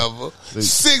over. Whatever.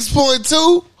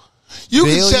 6.2. You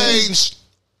can change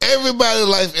everybody's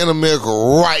life in America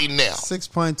right now.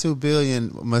 6.2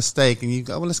 billion mistake, and you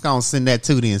go. Well, let's go and send that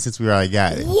to then since we already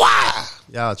got it. Why?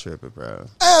 Y'all tripping, bro.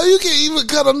 Hell, you can even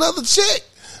cut another check.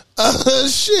 Another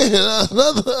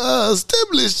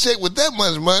stimulus check with that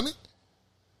much money.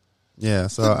 Yeah,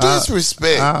 so the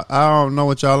disrespect. I don't know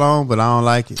what y'all on, but I don't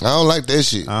like it. I don't like that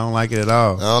shit. I don't like it at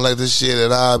all. I don't like this shit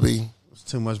at all, B. It's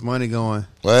too much money going.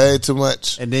 Way too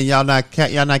much. And then y'all not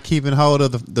keeping hold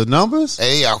of the numbers.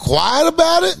 Hey, y'all quiet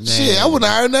about it? Man. Shit, I wouldn't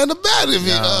have heard nothing about it if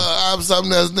I'm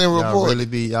something else didn't report.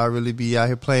 Y'all really be out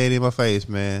here playing in my face,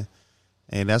 man.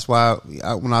 And that's why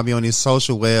when I be on these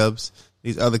social webs,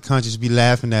 these other countries be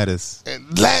laughing at us.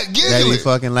 Giggling. They be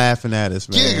fucking laughing at us,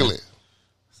 man. Giggling.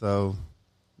 So,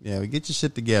 yeah, get your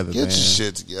shit together, man. Get your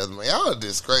shit together, man. Y'all a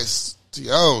disgrace to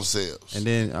your own selves. And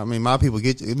then, my people,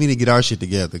 we need to get our shit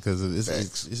together because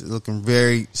it's looking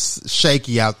very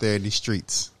shaky out there in these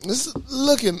streets. It's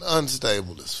looking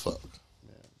unstable as fuck.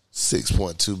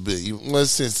 6.2 billion. What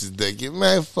sense does that give?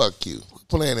 Man, fuck you. Quit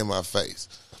playing in my face.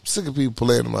 I'm sick of people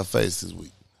playing in my face this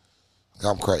week.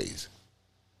 I'm crazy.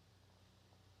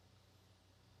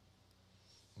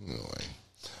 Anyway,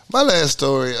 my last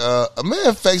story, a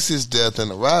man fakes his death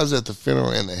and arrives at the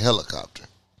funeral in a helicopter.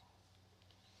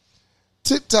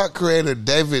 TikTok creator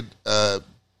David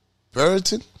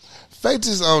Burton faked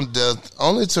his own death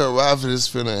only to arrive at his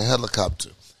funeral in a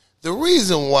helicopter. The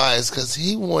reason why is because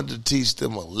he wanted to teach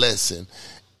them a lesson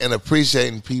and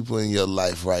appreciating people in your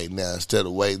life right now instead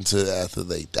of waiting until after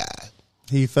they die.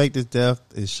 He faked his death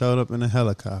and showed up in a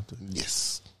helicopter.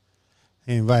 Yes.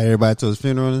 He invited everybody to his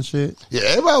funeral and shit? Yeah,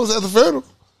 everybody was at the funeral.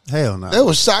 Hell no. They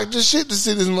was shocked as shit to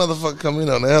see this motherfucker come in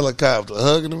on the helicopter,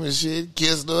 hugging him and shit,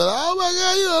 kissing him. Oh my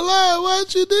God, you alive.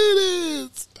 Why'd you do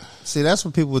this? See, that's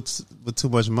what people with too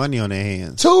much money on their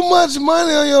hands. Too much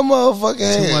money on your motherfucking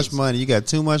hands. Too much money. You got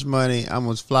too much money. I'm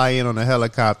going to fly in on a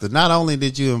helicopter. Not only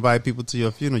did you invite people to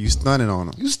your funeral, you stunted on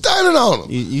them. You stunted on them.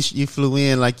 You flew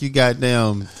in like you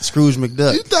goddamn Scrooge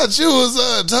McDuck. You thought you was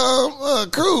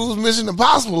Tom Cruise, Mission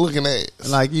Impossible looking ass.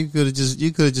 Like you could have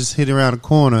just hit around the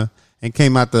corner and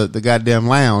came out the goddamn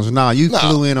lounge. You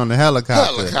flew in on the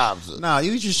helicopter.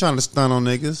 You was just trying to stun on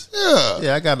niggas.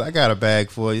 Yeah. I got a bag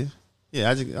for you. Yeah,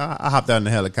 I hopped out in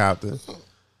the helicopter.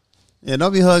 Yeah,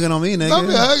 don't be hugging on me, nigga. Don't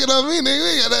be hugging on me, nigga. We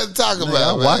ain't got nothing to talk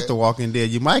about. I watched The Walking Dead.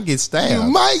 You might get stabbed. You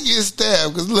might get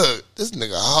stabbed because look, this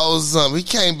nigga holds something. He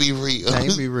can't be real.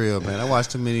 Can't be real, man. I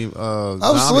watched too many. I'm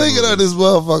swinging on this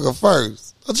motherfucker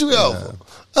first. Don't you ever?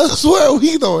 I swear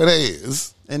we throwing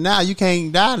hands. And now you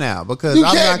can't die now because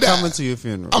I'm not coming to your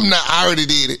funeral. I'm not. I already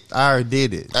did it. I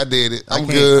did it. I'm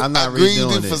good. I'm not I grieved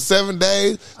redoing it for 7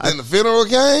 days. Then the funeral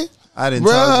came. I didn't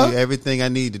tell you everything I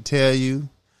need to tell you.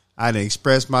 I didn't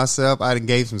express myself. I didn't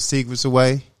gave some secrets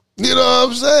away. You know what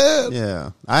I'm saying?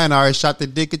 Yeah. I ain't already shot the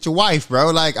dick at your wife,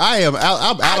 bro. Like, I'm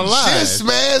out of line. I just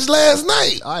smashed last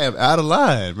night. I am out of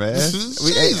line, man.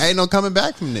 Ain't no coming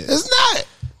back from this. It's not.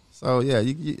 So, yeah,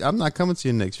 I'm not coming to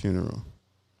your next funeral.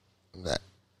 Nah.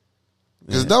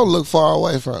 Because don't look far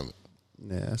away from it.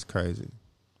 Yeah, that's crazy.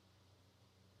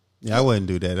 Yeah, I wouldn't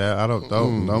do that. I don't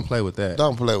play with that.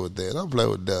 Don't play with that. Don't play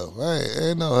with dope.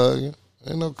 Ain't no hugging.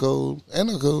 Ain't no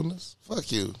coolness.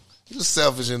 Fuck you. You're a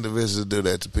selfish individual to do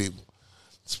that to people.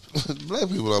 Black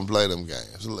people don't play them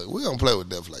games. Look, we don't play with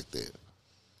death like that.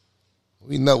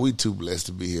 We know we too blessed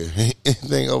to be here.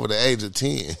 Anything over the age of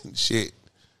 10, shit,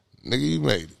 nigga, you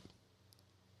made it.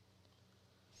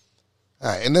 All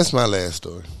right, and that's my last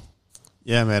story.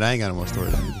 Yeah, man, I ain't got no more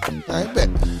stories. I bet.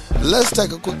 Let's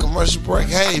take a quick commercial break.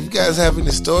 Hey, if you guys have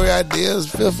any story ideas,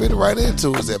 feel free to write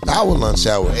into us at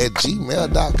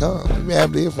powerlunchhour@gmail.com. We may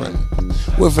have to hear from you.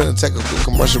 We're finna take a quick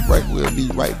commercial break. We'll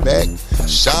be right back.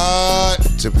 Shot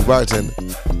Tippy Bartender.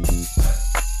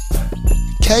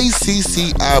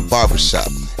 KCCI Barbershop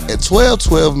at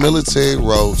 1212 Military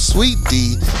Road, Suite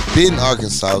D, Benton,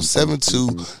 Arkansas,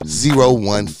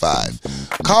 72015.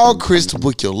 Call Chris to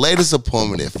book your latest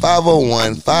appointment at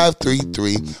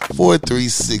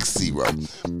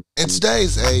 501-533-4360. In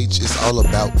today's age, it's all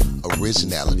about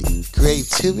originality,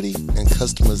 creativity, and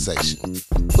customization.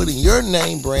 Putting your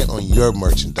name brand on your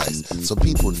merchandise so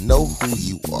people know who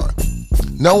you are.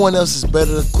 No one else is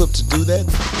better equipped to do that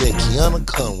than Kiana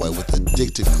Conway with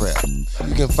Addicted Craft.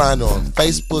 You can find her on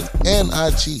Facebook and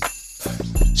IG.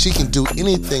 She can do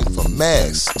anything from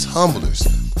masks, tumblers,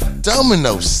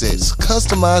 domino sets,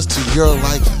 customized to your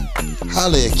liking.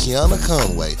 Holla at Kiana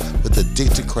Conway with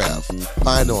Addicted Craft.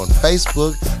 Find her on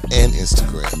Facebook and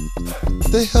Instagram.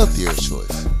 The healthier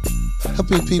choice.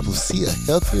 Helping people see a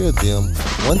healthier them,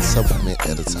 one supplement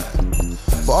at a time.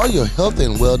 For all your health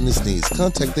and wellness needs,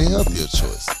 contact The Healthier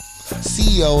Choice.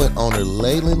 CEO and owner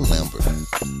Leyland Lambert.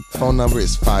 Phone number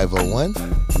is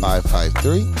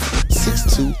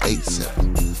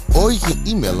 501-553-6287. Or you can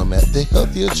email them at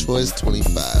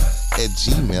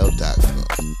thehealthierchoice25@gmail.com.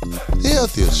 The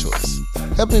Healthier Choice.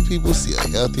 Helping people see a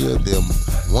healthier them,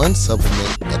 one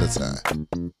supplement at a time.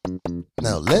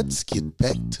 Now let's get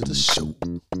back to the show.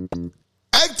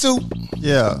 Act 2.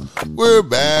 Yeah. We're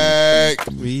back.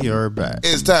 We are back.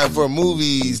 It's time for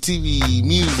movies, TV,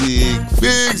 music,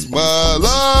 fix my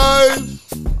life.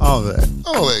 All that.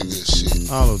 All that good shit.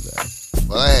 All of that.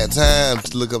 Well, I had time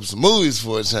to look up some movies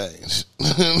for a change.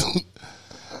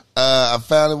 I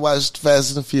finally watched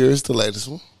Fast and the Furious, the latest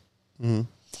one.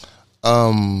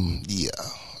 Mm-hmm. Yeah.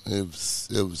 It was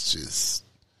just,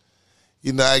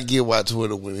 I get why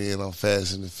Twitter went in on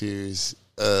Fast and the Furious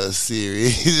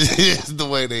series the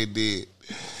way they did.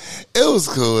 It was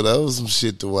cool though. It was some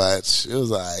shit to watch. It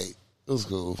was alright. It was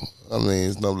cool. I mean,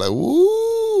 it's not like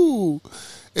woo.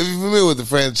 If you're familiar with the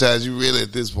franchise, you really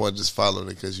at this point just follow it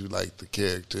because you like the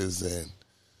characters and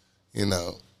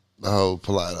the whole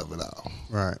plot of it all.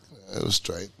 Right. It was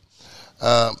straight.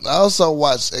 I also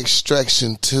watched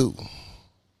Extraction 2.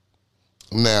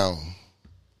 Now,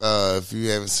 if you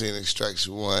haven't seen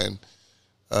Extraction 1,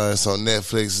 it's on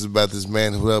Netflix. It's about this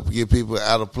man who helped get people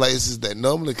out of places that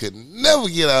normally could never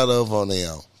get out of on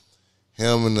their own.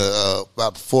 Him and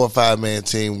about 4 or 5 man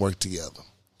team work together.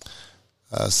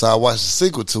 So I watched the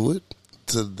sequel to it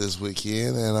this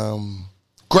weekend, and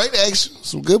great action,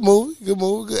 some good movie,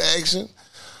 good action.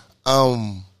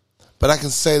 But I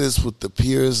can say this with the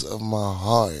tears of my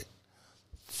heart: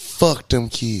 fuck them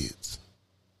kids.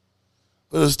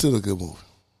 But it's still a good movie.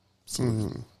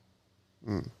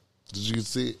 Did you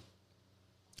see it?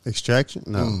 Extraction?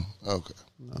 No. Okay.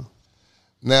 No.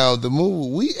 Now, the movie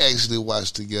we actually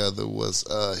watched together was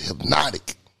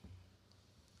Hypnotic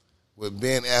with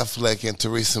Ben Affleck and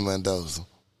Teresa Mendoza.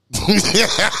 I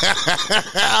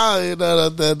know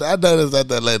that's not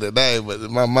that lady name, but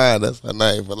in my mind, that's her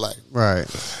name for life. Right.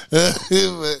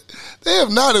 But they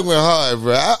Hypnotic went hard,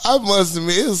 bro. I must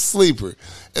admit, it's a sleeper.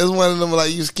 It's one of them,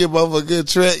 like, you skip over a good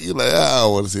track, you're like, I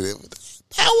don't want to see that.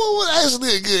 That one was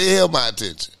actually a good, it held my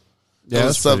attention. Yeah, it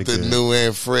was something new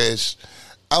and fresh.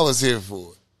 I was here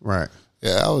for it. Right.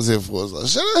 Yeah, I was here for it. Like,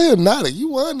 shout out Hypnotic. You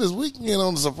won this weekend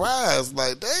on the surprise.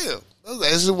 Like, damn, that was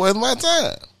actually worth my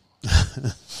time.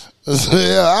 So,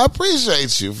 yeah, I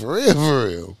appreciate you, for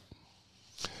real.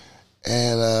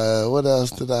 And what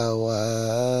else did I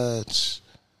watch?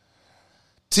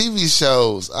 TV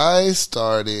shows. I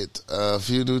started a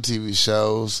few new TV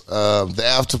shows. The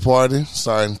After Party,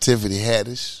 starring Tiffany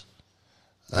Haddish.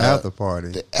 The After Party.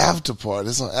 The After Party.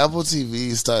 It's on Apple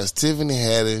TV. It stars Tiffany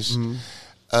Haddish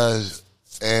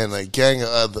and a gang of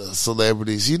other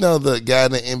celebrities. You know the guy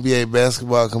in the NBA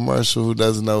basketball commercial who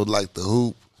doesn't know, like, the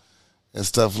hoop and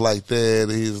stuff like that?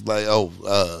 He's like,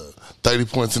 30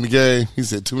 points in the game. He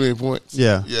said too many points.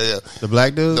 Yeah. The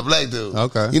black dude? The black dude.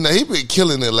 Okay. You know, he been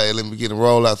killing it lately, been getting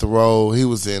role after role. He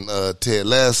was in Ted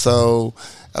Lasso.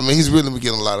 I mean, he's really been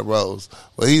getting a lot of roles.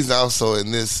 But he's also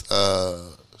in this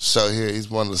show here. He's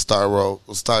one of the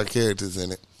star characters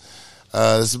in it.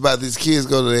 It's about these kids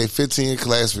go to their 15-year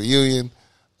class reunion,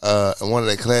 and one of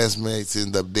their classmates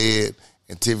ends up dead,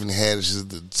 and Tiffany Haddish is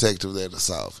the detective there to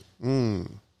solve it.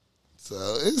 So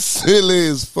it's silly,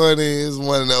 it's funny, it's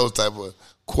one of those type of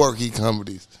quirky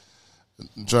comedies,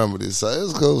 dramedies. So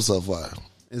it's cool so far.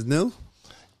 It's new?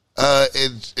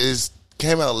 It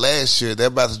came out last year. They're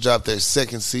about to drop their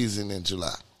second season in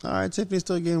July. All right, Tiffany's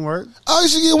still getting work. Oh,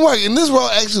 she getting work, and this role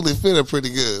actually fit her pretty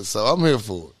good, so I'm here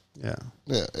for it. Yeah,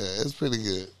 it's pretty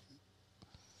good.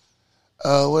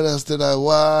 What else did I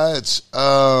watch?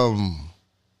 I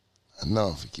know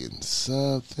I'm forgetting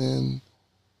something.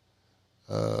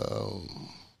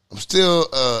 I'm still.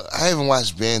 I haven't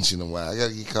watched Banshee in a while. I got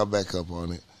to get caught back up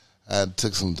on it. I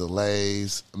took some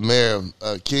delays. Mayor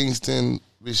of Kingston.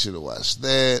 We should have watched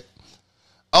that.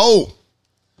 Oh,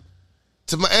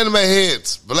 to my anime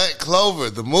heads, Black Clover,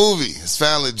 the movie, has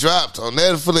finally dropped on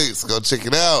Netflix. Go check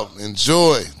it out.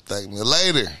 Enjoy. Thank me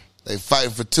later. They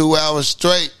fight for 2 hours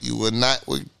straight. You will not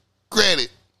regret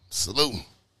it. Salute.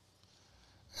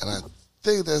 And I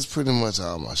think that's pretty much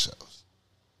all my shows.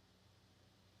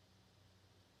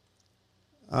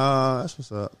 That's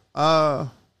what's up.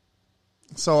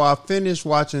 So I finished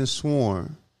watching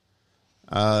Swarm,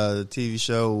 the TV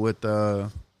show with the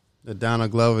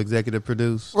Donald Glover executive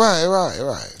produced. Right.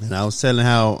 And I was telling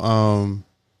how how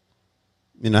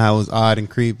it was odd and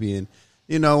creepy, and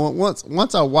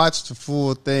once I watched the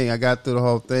full thing, I got through the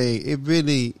whole thing. It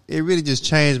really just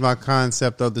changed my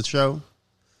concept of the show.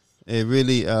 It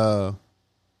really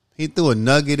he threw a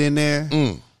nugget in there.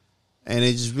 And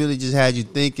it just really just had you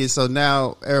thinking. So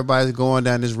now everybody's going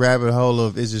down this rabbit hole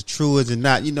of is it true, is it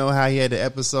not? You know how he had the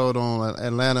episode on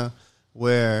Atlanta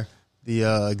where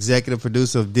the executive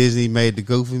producer of Disney made the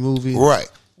Goofy movie, right?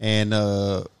 And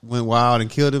went wild and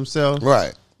killed himself,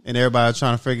 right? And everybody was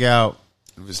trying to figure out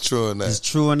if it's true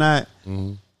or not.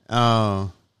 Mm-hmm.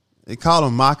 They call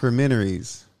them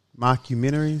mockumentaries.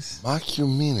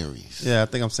 Yeah, I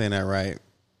think I'm saying that right.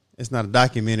 It's not a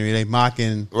documentary. They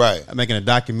making a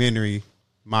documentary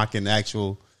mocking the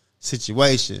actual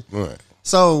situation. Right.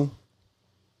 So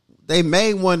they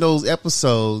made one of those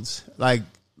episodes like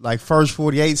First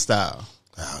 48 style.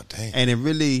 Oh, dang. And it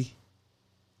really,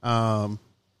 it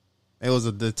was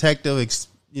a detective,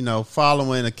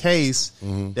 following a case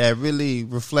that really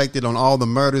reflected on all the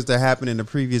murders that happened in the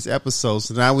previous episodes.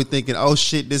 So now we're thinking, oh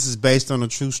shit, this is based on a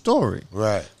true story.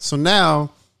 Right. So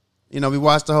now, we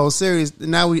watched the whole series.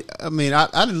 Now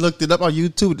I looked it up on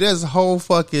YouTube. There's whole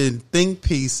fucking think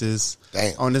pieces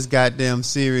on this goddamn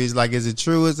series. Like, is it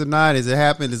true? Is it not? Is it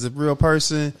happened? Is it a real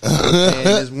person? And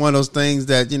it's one of those things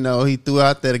that, he threw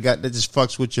out there that just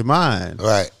fucks with your mind.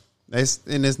 Right.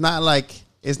 It's not like,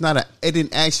 it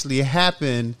didn't actually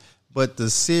happen, but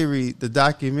the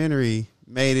documentary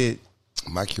made it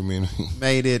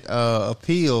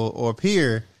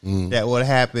appear that what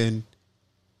happened,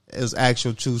 it was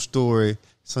actual true story.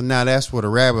 So now that's where the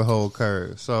rabbit hole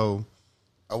occurred. So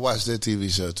I watched that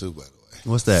TV show too, by the way.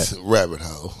 What's that? Rabbit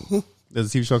Hole.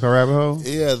 There's a TV show called Rabbit Hole?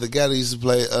 Yeah, the guy that used to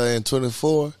play in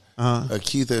 24,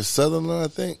 Keith Sutherland, I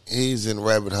think. He's in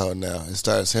Rabbit Hole now. It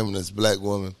stars him and this black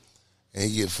woman, and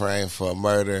he get framed for a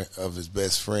murder of his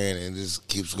best friend, and just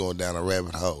keeps going down a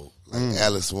rabbit hole. Like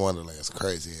Alice in Wonderland. It's a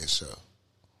crazy ass show.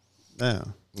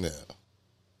 Damn. Yeah.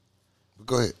 But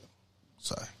go ahead.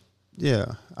 Sorry.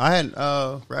 Yeah, I had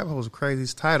rabbit holes.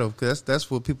 Craziest title because that's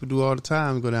what people do all the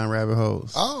time. Go down rabbit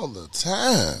holes all the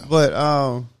time. But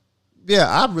yeah,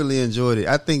 I really enjoyed it.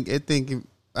 I think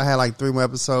I had like 3 more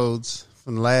episodes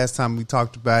from the last time we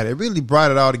talked about it. It really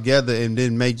brought it all together and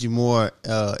then made you more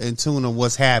in tune on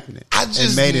what's happening.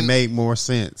 It made more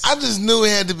sense. I just knew it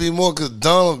had to be more because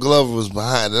Donald Glover was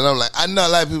behind it. And I'm like, I know a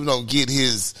lot of people don't get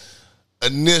his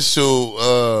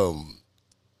initial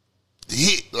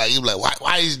hit. Like, you be like,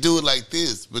 why did you do it like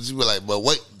this? But you be like, but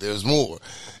wait, there's more.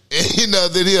 And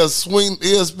then he'll spin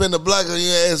the block on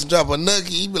your ass and drop a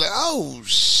nugget. You be like, oh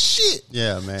shit.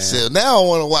 Yeah, man. So now I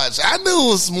want to watch. I knew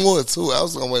it was more to it. I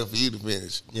was gonna wait for you to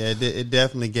finish. Yeah, it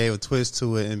definitely gave a twist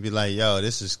to it and be like, yo,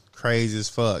 this is crazy as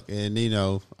fuck. And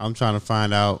I'm trying to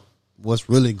find out what's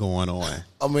really going on.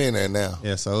 I'm in there now.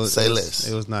 Yeah, so Say less.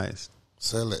 It was nice.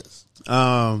 Say less.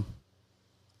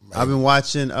 I've been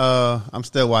watching. I'm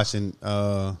still watching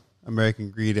American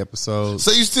Greed episodes.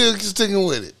 So you still sticking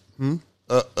with it?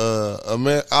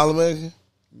 All American?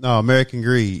 No, American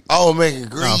Greed. Oh, American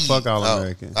Greed. No, fuck All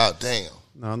American. Oh, damn.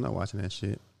 No, I'm not watching that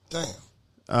shit. Damn.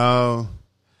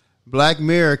 Black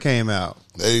Mirror came out.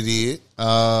 They did.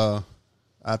 I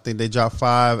think they dropped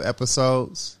 5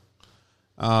 episodes.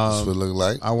 That's what it look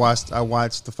like. I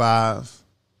watched the 5.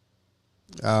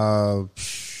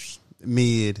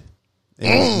 Mid. It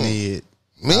was mid.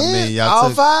 Man, I mean, y'all all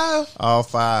took 5? All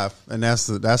 5, and that's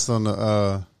on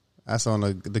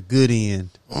the good end.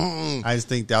 I just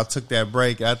think y'all took that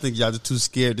break. I think y'all just too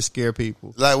scared to scare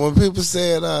people. Like when people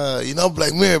said,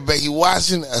 Black Mirror, back, you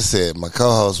watching? I said, my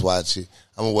co-host watching.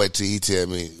 I'm gonna wait till he tell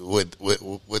me what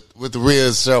the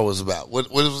real show was about. What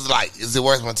it was like. Is it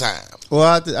worth my time?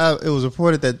 Well, it was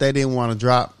reported that they didn't want to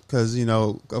drop because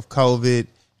of COVID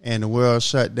and the world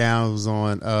shut down. It was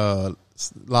on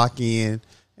lock in,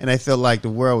 and they felt like the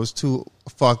world was too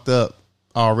fucked up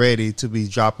already to be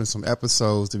dropping some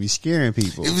episodes to be scaring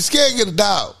people. If you're scared, get a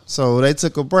dog. So they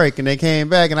took a break and they came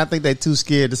back, and I think they too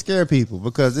scared to scare people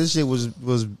because this shit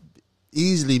was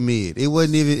easily mid. It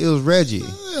wasn't even. It was Reggie.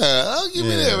 Yeah, don't give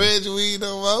me that Reggie weed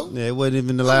no more. Yeah, it wasn't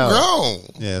even allowed. I'm grown.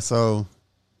 Yeah, so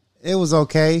it was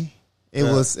okay. It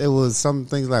was some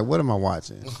things like, what am I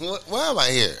watching? Why am I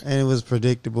here? And it was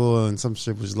predictable, and some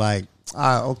shit was like,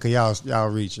 okay, y'all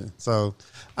reaching. So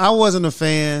I wasn't a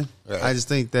fan. Right. I just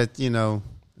think that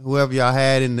whoever y'all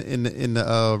had in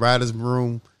the writers'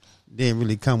 room didn't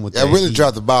really come with. Yeah, really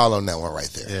dropped the ball on that one right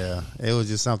there. Yeah, it was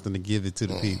just something to give it to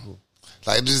the people.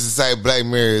 Like just to say Black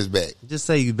Mirror is back. Just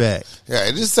say you back.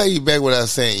 Yeah, just say you back without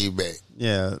saying you back.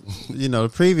 Yeah. The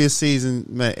previous season,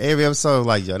 man, every episode was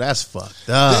like, yo, that's fucked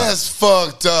up. That's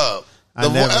fucked up.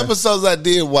 Episodes I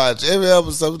did watch, every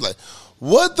episode was like,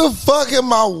 what the fuck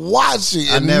am I watching?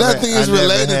 And nothing is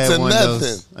related to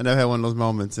nothing. I never had one of those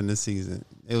moments in this season.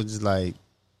 It was just like,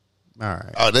 all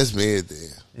right. Oh, that's mid then.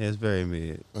 Yeah, it's very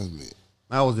mid. That's mid.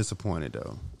 I was disappointed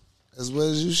though. As well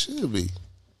as you should be.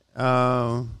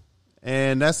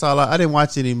 And that's all. I didn't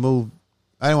watch any movie.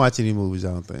 I didn't watch any movies. I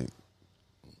don't think.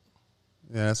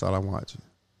 Yeah, that's all I'm watching.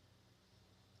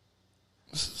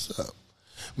 What's up?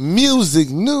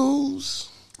 Music news.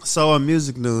 So in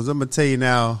music news, I'm gonna tell you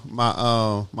now.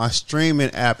 My streaming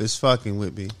app is fucking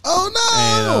with me. Oh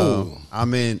no!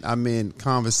 And I'm in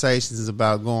conversations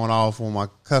about going off on my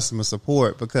customer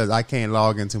support because I can't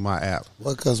log into my app.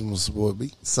 What customer support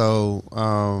be? So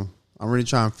I'm really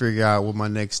trying to figure out what my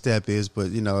next step is,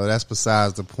 but that's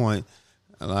besides the point.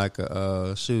 Like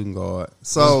a shooting guard.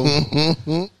 So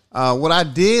what I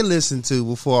did listen to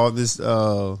before all this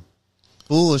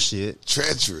bullshit,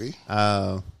 treachery.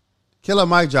 Killer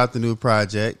Mike dropped a new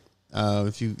project.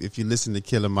 If you listen to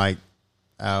Killer Mike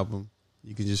album,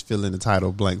 you can just fill in the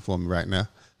title blank for me right now.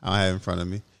 I don't have it in front of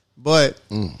me, but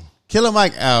Killer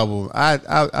Mike album.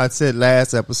 I said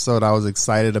last episode I was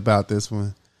excited about this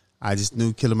one. I just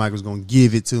knew Killer Mike was going to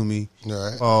give it to me.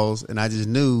 Right. Pause, and I just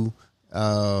knew he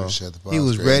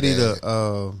was ready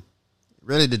to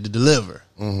deliver.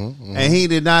 And he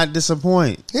did not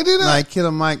disappoint. He did not. Like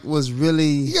Killer Mike was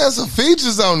really. He got some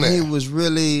features on there. He was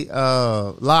really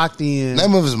locked in.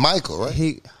 Name of his Michael,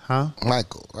 right?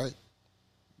 Michael, right?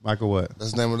 Michael what?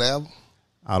 That's the name of the album?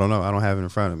 I don't know. I don't have it in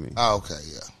front of me. Oh, okay,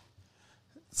 yeah.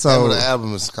 So the name of the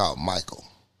album is called Michael.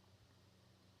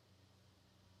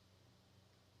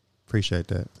 Appreciate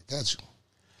that. Got you.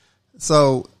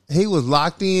 So he was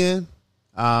locked in.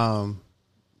 The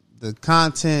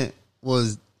content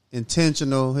was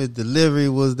intentional. His delivery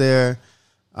was there.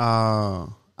 I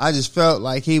just felt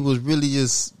like he was really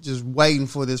just waiting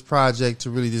for this project to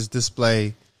really just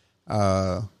display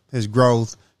his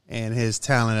growth and his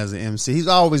talent as an MC. He's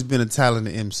always been a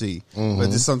talented MC, but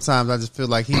just sometimes I just feel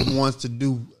like he wants to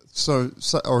do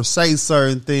or say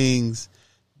certain things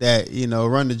that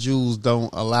Run the Jewels don't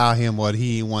allow him, or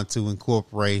he want to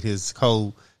incorporate his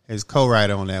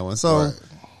co-writer on that one. So,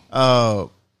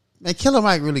 man, Killer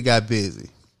Mike really got busy.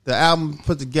 The album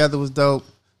put together was dope.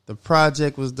 The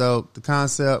project was dope. The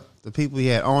concept, the people he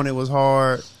had on it was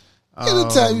hard.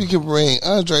 Anytime you can bring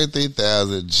Andre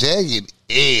 3000, Jagged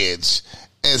Edge,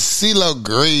 and CeeLo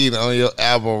Green on your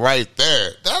album right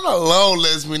there, that alone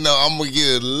lets me know I'm going to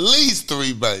get at least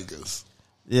 3 bangers.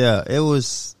 Yeah, it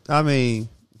was, I mean,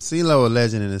 CeeLo a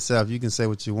legend in itself. You can say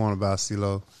what you want about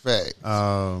CeeLo. Fact.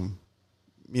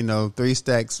 3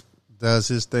 Stacks does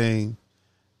his thing.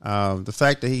 The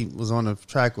fact that he was on the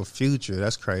track with Future,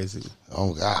 that's crazy.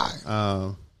 Oh,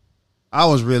 God. I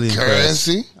was really impressed.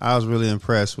 Currency? I was really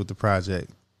impressed with the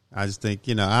project. I just think,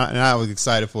 I was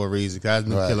excited for a reason because I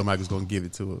knew Killer Mike was going to give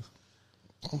it to us.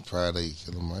 I'm proud of you,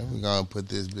 Killer Mike. We're going to put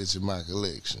this bitch in my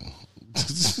collection.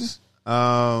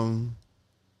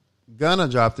 Gunna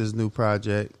dropped his new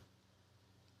project.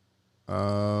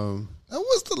 Now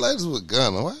what's the latest with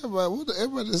Gunna? Why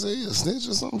everybody say he a snitch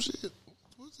or some shit?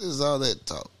 What's this all that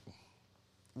talk?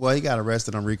 Well, he got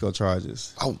arrested on RICO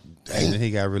charges. Oh, and dang. then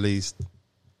he got released.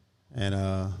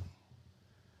 And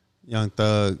Young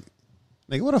Thug,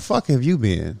 nigga, where the fuck have you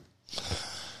been?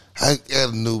 I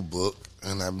got a new book,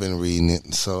 and I've been reading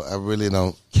it, so I really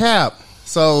don't. Cap.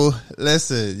 So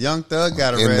listen, Young Thug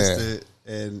got In there. arrested,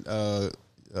 and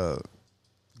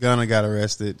Gunna got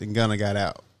arrested, and Gunna got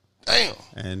out. Damn.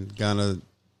 And Gunna,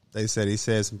 they said he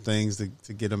said some things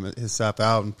to get him himself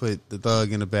out and put the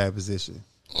Thug in a bad position.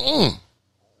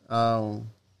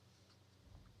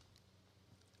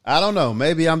 I don't know.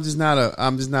 Maybe I'm just not a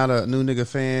new nigga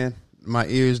fan. My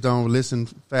ears don't listen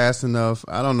fast enough.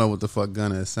 I don't know what the fuck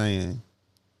Gunna is saying.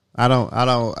 I mean,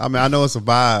 I know it's a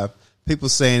vibe. People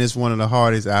saying it's one of the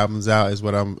hardest albums out is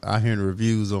what I hearing the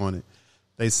reviews on it.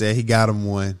 They said he got him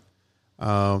one.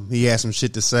 He had some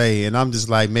shit to say, and I'm just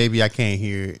like, maybe I can't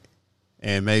hear it,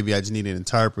 and maybe I just need an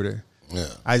interpreter. Yeah.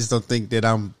 I just don't think that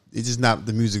it's just not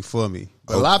the music for me.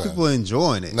 But a lot of people are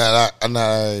enjoying it. Not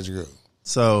our age group.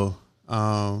 So,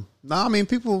 no, I mean,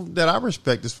 people that I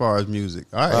respect as far as music,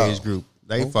 our age group,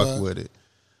 they fuck with it.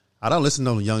 I don't listen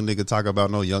to no young nigga talk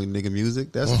about no young nigga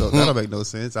music. That don't make no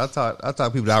sense. I talk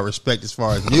people that I respect as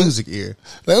far as music here.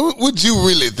 Like, what you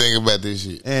really think about this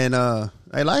shit? And I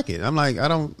like it. I'm like, I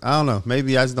don't know.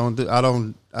 Maybe I just I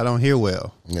don't hear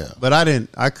well. Yeah. But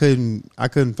I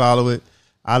couldn't follow it.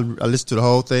 I listened to the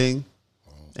whole thing,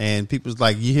 and people's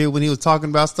like, you hear when he was talking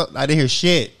about stuff? I didn't hear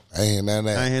shit. I ain't hear nothing.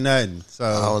 I ain't hear nothing. So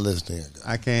I don't listen to him.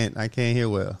 I can't hear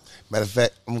well. Matter of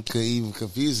fact, I'm even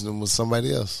confusing him with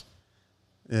somebody else.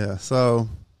 Yeah, so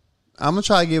I'm gonna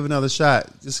try to give another shot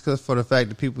just cause for the fact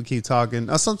that people keep talking.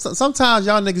 Sometimes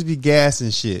y'all niggas be gassing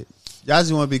shit. Y'all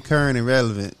just want to be current and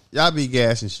relevant. Y'all be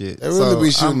gassing shit. They really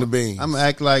be shooting the beans. I'm gonna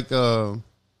act like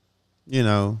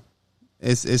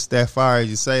it's that fire as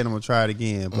you say, and I'm gonna try it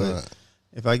again. But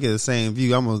if I get the same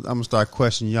view, I'm gonna start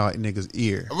questioning y'all niggas'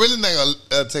 ear. I'm really not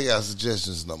gonna take out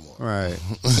suggestions no more. Right.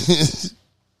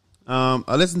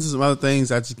 I listened to some other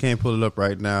things. I just can't pull it up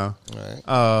right now.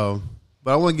 Right.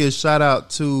 But I want to give a shout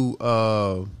out to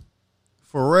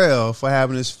Pharrell for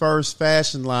having his first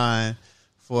fashion line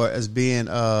as being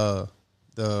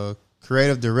the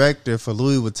creative director for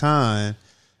Louis Vuitton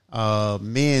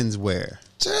menswear.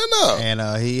 Turn up. And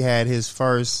he had his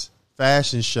first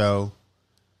fashion show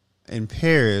in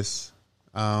Paris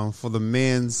for the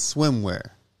men's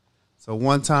swimwear. So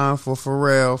one time for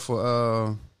Pharrell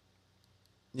for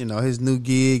his new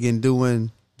gig and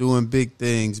doing big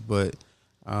things, but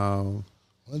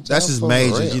that's just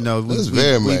major. It's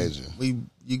very major.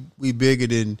 We bigger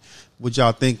than what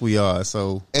y'all think we are.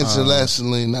 So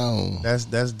internationally known. That's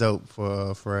dope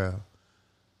for Pharrell.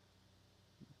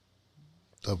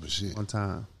 Dope as shit. One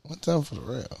time for the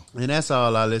real. And that's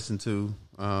all I listen to.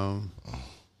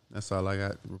 That's all I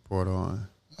got to report on.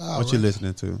 What you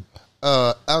listening to?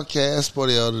 Outkast,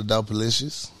 Sporty Elder,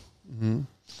 Dopalicious.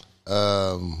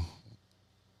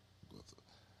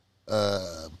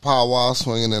 Paul Wall,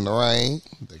 Swinging in the Rain.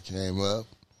 That came up.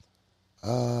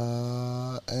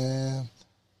 And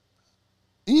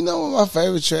you know what my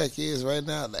favorite track is right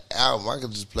now? The album. I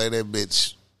could just play that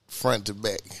bitch front to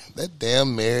back. That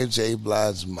damn Mary J.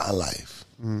 Blige, My Life.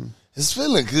 It's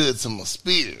feeling good to my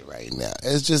spirit right now.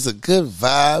 It's just a good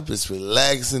vibe. It's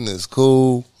relaxing. It's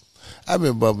cool. I've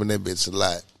been bumping that bitch a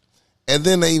lot. And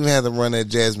then they even had to run that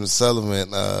Jasmine Sullivan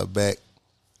back.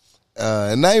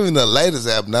 And not even the latest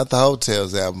album, not the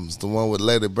Hotels albums, the one with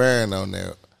Lady Barron on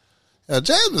there.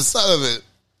 Jasmine Sullivan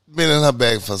been in her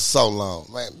bag for so long.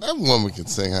 Man, that woman can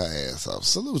sing her ass off.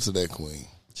 Salute to that queen.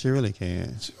 She really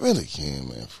can. She really can,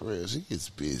 man. For real. She gets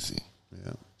busy.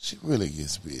 Yeah. She really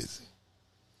gets busy.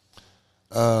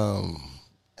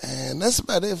 And that's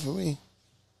about it for me.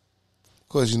 Of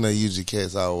course,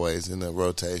 UGK's always in the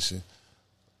rotation.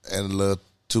 And a little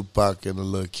Tupac and a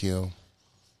little Kim.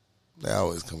 They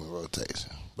always come in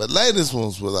rotation. But latest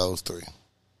ones were those three.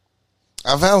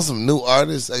 I found some new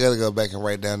artists. I got to go back and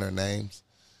write down their names.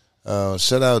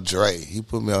 Shout out Dre. He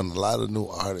put me on a lot of new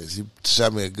artists. He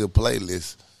shot me a good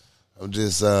playlist of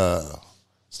just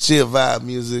chill vibe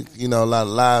music, a lot of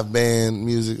live band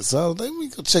music. So let me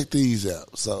go check these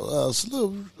out. So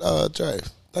salute Dre.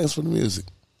 Thanks for the music.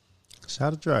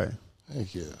 Shout out Dre.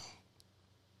 Thank you.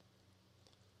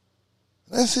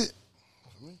 That's it.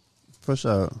 For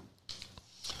sure.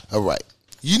 All right.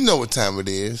 You know what time it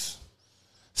is.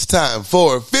 It's time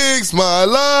for Fix My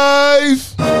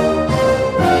Life.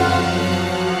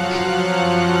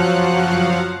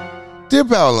 Dear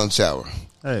Power Lunch Hour.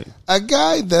 Hey. A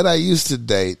guy that I used to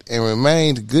date and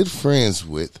remained good friends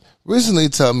with recently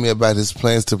told me about his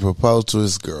plans to propose to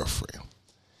his girlfriend.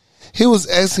 He was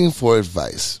asking for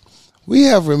advice. We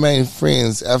have remained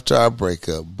friends after our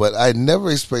breakup, but I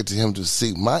never expected him to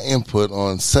seek my input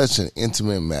on such an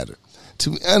intimate matter. To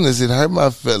be honest, it hurt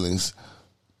my feelings.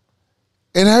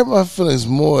 It hurt my feelings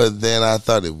more than I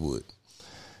thought it would.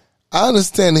 I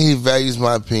understand that he values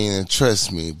my opinion and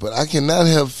trusts me, but I cannot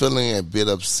help feeling a bit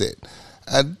upset.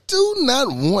 I do not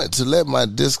want to let my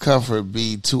discomfort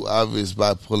be too obvious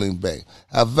by pulling back.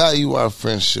 I value our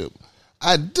friendship.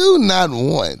 I do not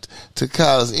want to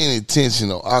cause any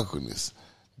tension or awkwardness.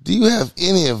 Do you have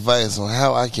any advice on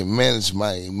how I can manage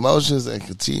my emotions and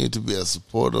continue to be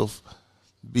supportive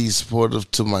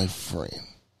to my friend?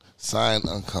 Signed,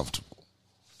 Uncomfortable.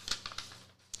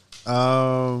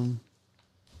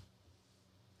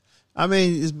 I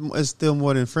mean, it's still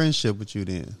more than friendship with you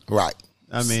then. Right.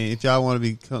 I mean, if y'all want to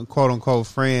be quote unquote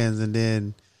friends and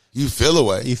then you feel a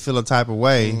way, you feel a type of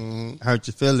way, hurt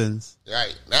your feelings.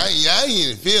 Right. Now I ain't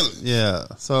even feeling. Yeah.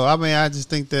 So I mean, I just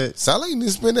think that sound like you need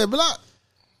to spin that block.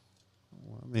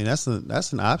 I mean, that's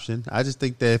an option. I just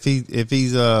think that if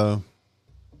he's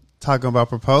talking about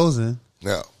proposing,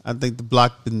 yeah, I think the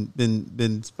block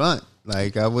been spun.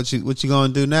 Like, what you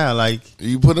gonna do now? Like,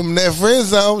 you put him in that friend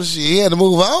zone, he had to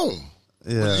move on.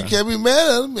 Yeah, but you can't be mad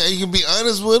at him. You can be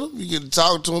honest with him. You can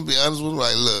talk to him, be honest with him.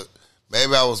 Like, look,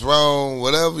 maybe I was wrong.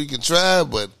 Whatever, you can try,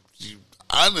 but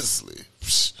honestly,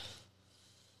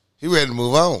 he ready to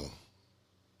move on.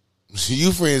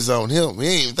 You friend zone him. He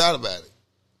ain't even thought about it.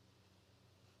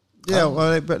 Yeah,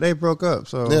 well, they broke up.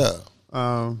 So yeah.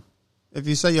 If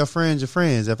you say your friends, if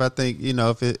I think,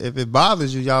 if it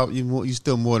bothers you, you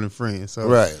still more than friends. So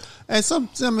right. And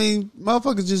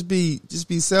motherfuckers just be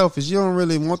selfish. You don't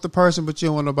really want the person, but you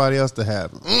don't want nobody else to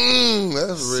have them.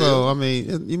 That's real. So I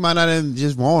mean, you might not even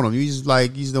just want them. You just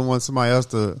don't want somebody else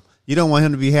to. You don't want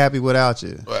him to be happy without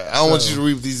you. Right. I don't want you to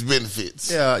reap these benefits.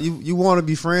 Yeah, you want to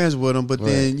be friends with him, but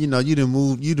then you done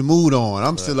moved on.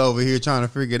 I'm still over here trying to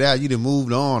figure it out. You done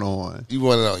moved on. You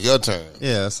want it on your turn.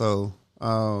 Yeah. So.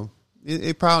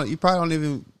 You probably don't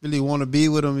even really want to be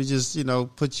with them. It just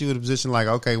put you in a position like,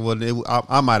 okay, well,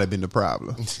 I might have been the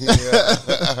problem.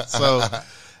 So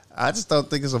I just don't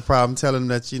think it's a problem telling them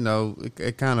that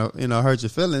it kind of hurt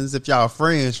your feelings if y'all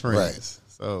friends. Right.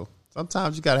 So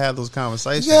sometimes you got to have those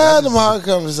conversations. Yeah, them hard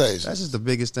conversations. That's just the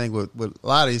biggest thing with a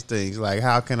lot of these things. Like,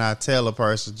 how can I tell a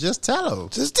person? Just tell them.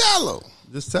 Just tell them.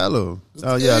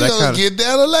 Oh yeah, that kind of get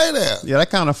down and lay down. Yeah, that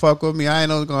kind of fuck with me. I ain't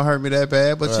know it's gonna hurt me that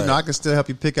bad, but I can still help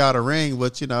you pick out a ring.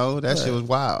 But that shit was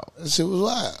wild. That shit was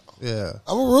wild. Yeah,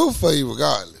 I'm a root for you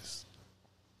regardless.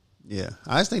 Yeah,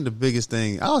 I just think the biggest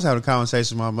thing. I was having a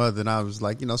conversation with my mother, and I was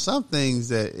like, some things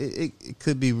that it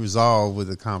could be resolved with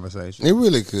a conversation. It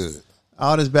really could.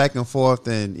 All this back and forth,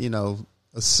 and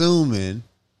assuming.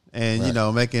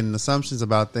 And making assumptions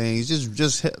about things,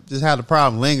 just have the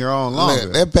problem linger on longer.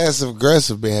 Man, that passive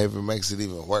aggressive behavior makes it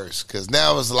even worse because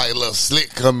now it's like little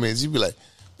slick comments. You be like,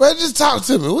 "Bro, just talk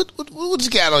to me. What you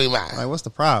got on your mind? Like, what's the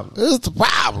problem? What's the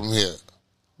problem here?"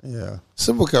 Yeah,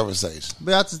 simple conversation.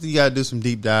 But I just think you got to do some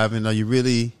deep diving. Are you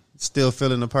really still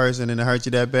feeling the person and it hurt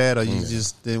you that bad, or you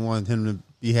just didn't want him to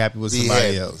be happy with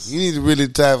somebody else? You need to really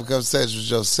have a conversation with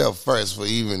yourself first for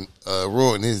even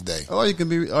ruin his day. Or you can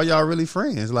be, are y'all really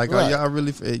friends? Like,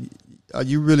 are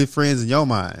you really friends in your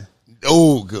mind?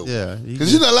 Oh, good. Yeah.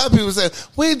 Because a lot of people say,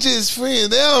 we're just friends.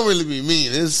 They don't really be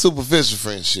mean. It's superficial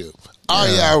friendship. Are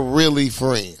y'all really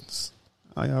friends?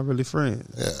 Are y'all really friends?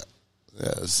 Yeah.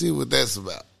 See what that's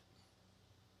about.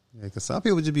 Yeah, because some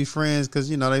people just be friends because,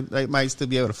 they might still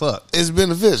be able to fuck. It's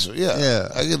beneficial, yeah.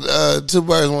 I get 2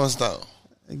 birds, 1 stone.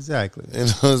 Exactly.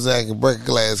 I can break a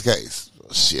glass case.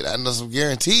 Shit, I know some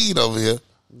guaranteed over here.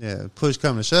 Yeah, push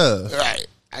come to shove. Right.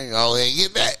 I can go ahead and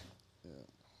get that.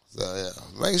 So,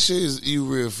 make sure you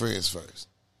real friends first.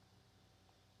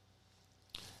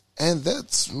 And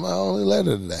that's my only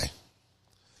letter today.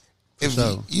 If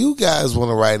you guys want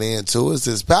to write into us,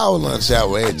 it's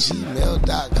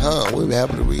powerlunchhour@gmail.com. We'll be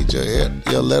happy to read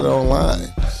your letter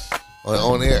online or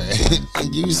on air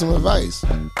and give you some advice.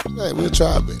 Hey, we'll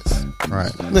try our best.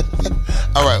 Right.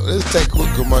 All right, let's take a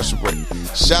quick commercial break.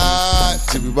 Shot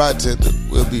to be bartender.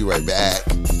 We'll be right back.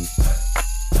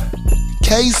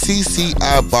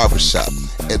 KCCI Barbershop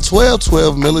at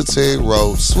 1212 Military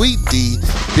Road, Suite D,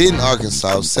 Benton,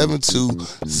 Arkansas,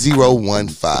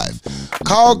 72015.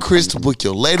 Call Chris to book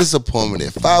your latest appointment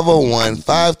at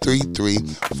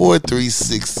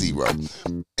 501-533-4360.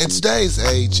 In today's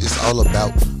age, it's all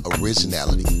about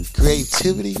originality,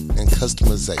 creativity, and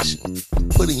customization.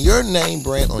 Putting your name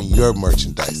brand on your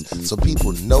merchandise so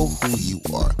people know who you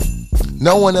are.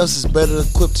 No one else is better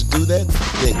equipped to do that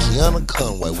than Kiana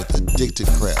Conway with Addicted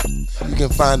Craft. You can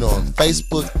find her on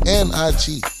Facebook and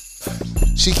IG.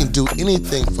 She can do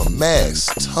anything from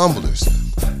masks, tumblers,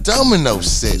 domino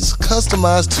sets,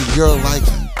 customized to your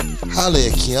liking. Holla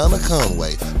at Kiana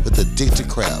Conway with Addicted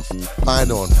Craft. Find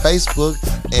her on Facebook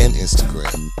and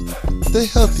Instagram. The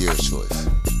Healthier Choice.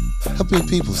 Helping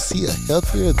people see a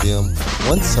healthier them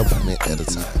one supplement at a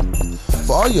time.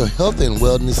 For all your health and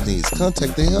wellness needs,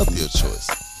 contact The Healthier Choice.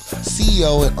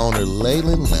 CEO and owner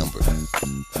Leyland Lambert.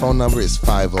 Phone number is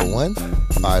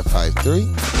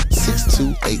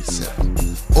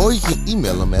 501-553-6287. Or you can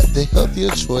email them at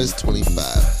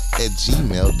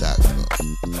thehealthierchoice25@gmail.com.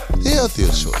 The Healthier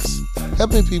Choice.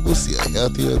 Helping people see a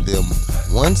healthier them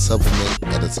one supplement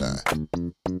at a time.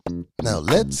 Now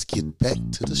let's get back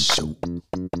to the show.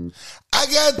 I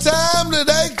got time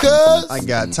today, cuz. I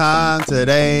got time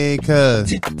today,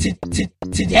 cuz.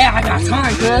 Today I got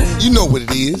time, cuz. You know what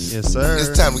it is. Yes, sir.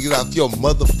 It's time to get off your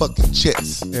motherfucking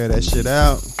chest. Air that shit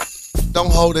out.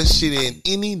 Don't hold that shit in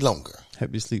any longer.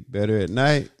 Help you sleep better at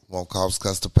night. Won't cause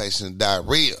constipation and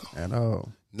diarrhea. At all.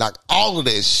 Knock all of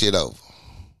that shit over.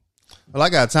 Well, I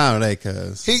got time today,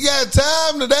 cuz. He got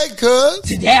time today, cuz.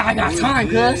 Today I got time,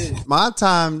 cuz. My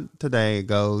time today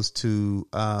goes to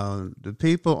the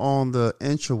people on the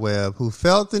intraweb who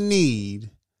felt the need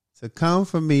to come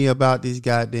for me about these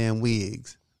goddamn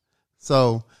wigs.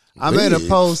 So I made a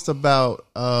post about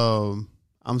I'm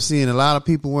seeing a lot of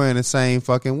people wearing the same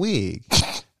fucking wig.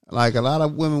 Like a lot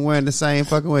of women wearing the same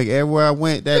fucking wig. Everywhere I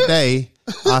went that day,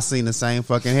 I seen the same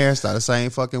fucking hairstyle, the same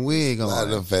fucking wig on. A lot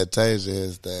of Fantasia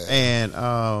hairstyle. And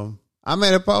I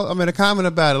made a comment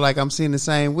about it, like I'm seeing the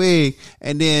same wig,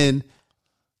 and then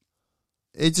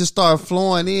it just started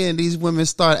flowing in. These women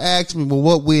start asking me, "Well,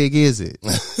 what wig is it?"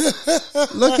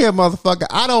 Look here, motherfucker.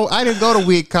 I didn't go to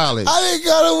wig college. I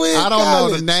don't know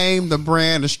the name, the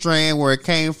brand, the strand, where it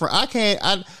came from.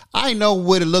 I know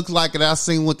what it looked like that I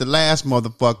seen with the last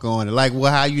motherfucker on it. Like,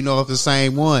 well, how you know if it's the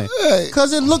same one?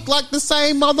 Because it looked like the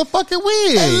same motherfucking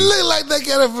wig. It looked like they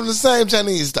got it from the same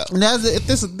Chinese stuff. Now, if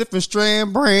this is a different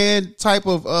strand, brand, type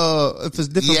of, if it's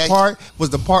different part, was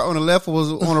the part on the left or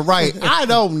was it on the right? I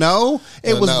don't know.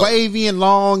 It was wavy and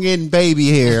long and baby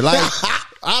hair. Like,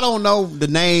 I don't know the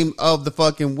name of the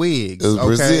fucking wigs. It was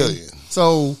Brazilian.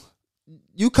 So,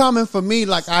 you coming for me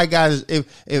like I got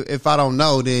if I don't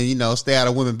know, then stay out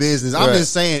of women's business. I'm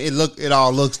just saying it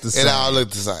all looks the same. It all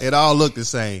looked the same. It all looked the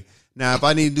same. Now if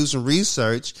I need to do some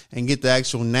research and get the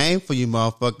actual name for you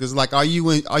motherfuckers, like are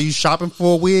you shopping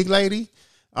for a wig, lady?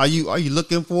 Are you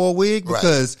looking for a wig?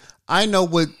 Because I know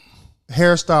what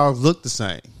hairstyles look the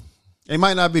same. It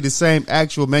might not be the same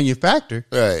actual manufacturer.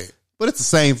 Right. But it's the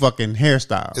same fucking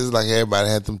hairstyle. It's like everybody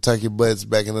had them turkey butts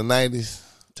back in the 90s.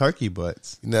 Turkey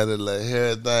butts. You know, that little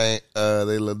hair thing,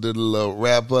 they do the little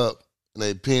wrap up and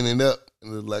they pin it up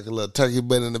and it's like a little turkey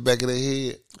butt in the back of their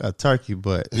head. A turkey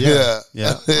butt. Yeah.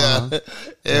 Uh-huh.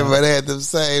 Everybody had them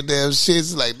same damn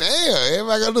shits. Like, damn,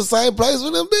 everybody go to the same place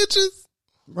with them bitches.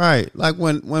 Right. Like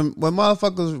when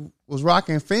motherfuckers was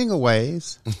rocking finger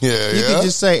waves, you could could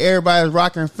just say everybody's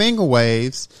rocking finger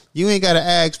waves. You ain't got to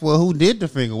ask, well, who did the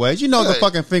finger waves? You know what the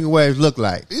fucking finger waves look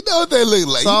like. You know what they look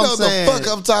like. So you know what the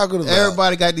fuck I'm talking about.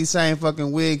 Everybody got these same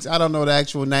fucking wigs. I don't know the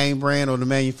actual name brand or the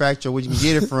manufacturer where you can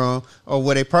get it from or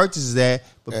where they purchase it at.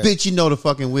 But bitch, you know the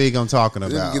fucking wig I'm talking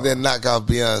about. You get that knockoff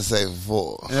Beyonce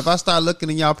for. And if I start looking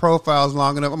in y'all profiles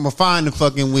long enough, I'm going to find the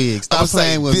fucking wig. Stop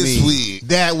playing with this me. Wig.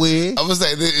 That wig. I'm going to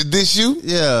say, this you?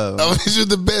 Yeah. I'm going to you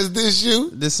the best this you?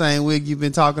 This same wig you've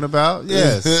been talking about?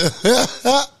 Yes.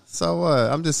 So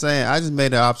I'm just saying, I just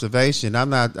made an observation. I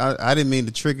didn't mean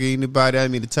to trigger anybody. I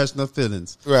didn't mean to touch no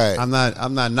feelings. Right. I'm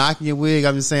not knocking your wig.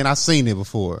 I'm just saying I've seen it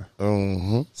before.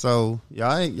 Mm-hmm. So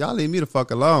y'all leave me the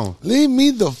fuck alone. Leave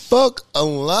me the fuck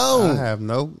alone.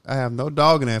 I have no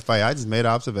dog in that fight. I just made an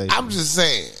observation. I'm just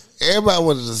saying, everybody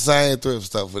wanted the same thrift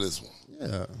stuff for this one.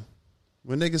 Yeah.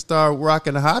 When niggas start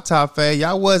rocking the hot top fade,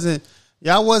 y'all wasn't, you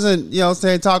know what I'm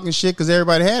saying, talking shit because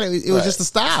everybody had it. It was just a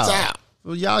style.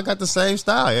 Well, y'all got the same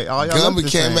style. All y'all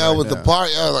Gumby came out with the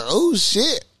part. Y'all like, oh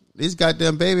shit. These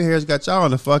goddamn baby hairs got y'all on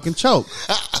the fucking choke.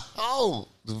 Oh,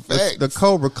 the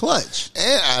Cobra clutch.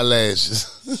 And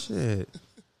eyelashes. Shit.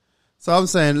 So I'm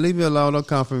saying, leave me alone. Don't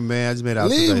come for me, man. I just made an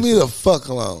observation. Leave me the fuck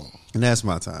alone. And that's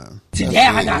my time. Today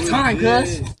I got time,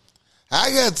 cuz.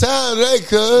 I got time today,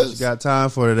 cuz. Got time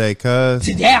for today, cuz.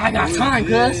 Today I got time,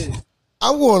 cuz.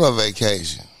 I'm going on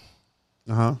vacation.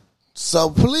 Uh-huh. So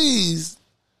please,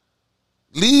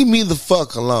 leave me the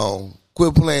fuck alone.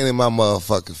 Quit playing in my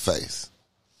motherfucking face.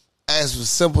 Ask for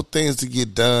simple things to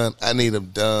get done. I need them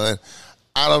done.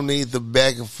 I don't need the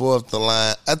back and forth the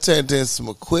line. I turned in some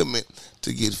equipment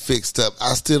to get fixed up.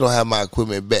 I still don't have my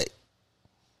equipment back.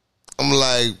 I'm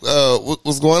like,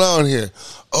 what's going on here?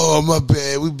 Oh, my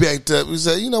bad. We backed up. We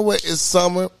said, you know what? It's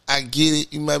summer. I get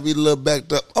it. You might be a little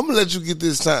backed up. I'm going to let you get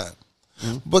this time.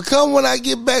 But come when I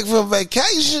get back from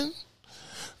vacation,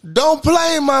 don't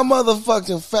play in my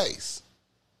motherfucking face.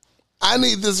 I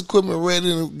need this equipment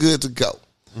ready and good to go.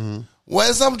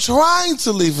 Once I'm trying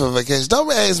to leave for vacation,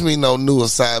 don't ask me no new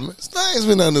assignments. Don't ask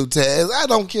me no new tasks. I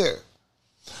don't care.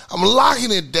 I'm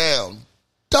locking it down.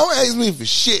 Don't ask me for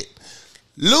shit.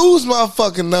 Lose my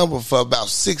fucking number for about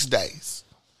 6 days.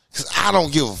 Because I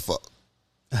don't give a fuck.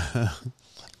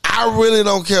 I really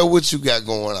don't care what you got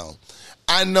going on.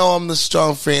 I know I'm the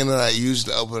strong friend that I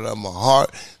usually open up my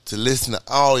heart to listen to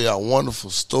all y'all wonderful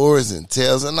stories and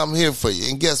tales, and I'm here for you.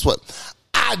 And guess what?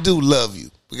 I do love you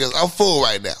because I'm full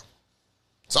right now.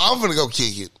 So I'm going to go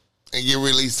kick it and get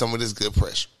released some of this good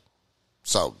pressure.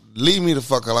 So leave me the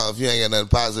fuck alone if you ain't got nothing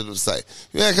positive to say. If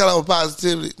you ain't calling with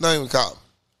positivity, don't even call me.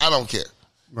 I don't care.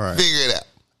 Right. Figure it out.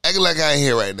 Act like I ain't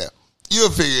here right now. You'll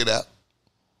figure it out.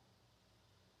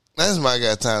 That's my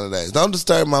got time today. Don't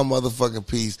disturb my motherfucking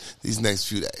peace these next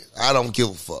few days. I don't give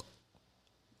a fuck.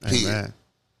 Amen.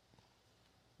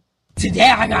 Today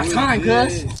I got time,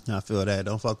 cuz. I feel that.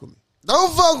 Don't fuck with me.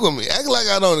 Don't fuck with me. Act like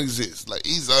I don't exist. Like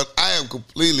I am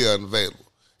completely unavailable.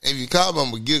 If you call me, I'm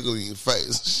gonna giggle in your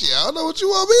face. Shit, I don't know what you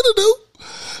want me to do.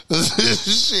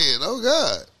 Shit, oh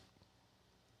God.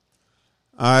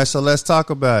 All right, so let's talk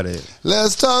about it.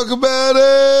 Let's talk about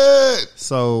it.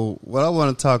 So what I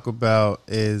want to talk about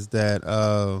is that,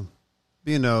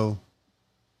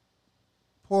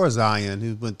 poor Zion,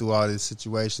 who went through all these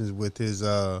situations with his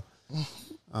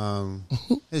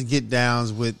get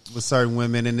downs with certain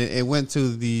women, and it went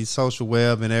to the social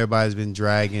web, and everybody's been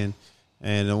dragging.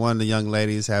 And one of the young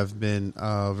ladies have been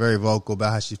very vocal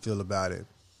about how she feel about it.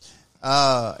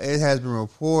 It has been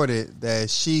reported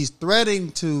that she's threatening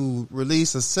to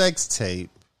release a sex tape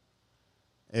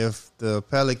if the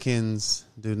Pelicans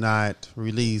do not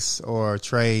release or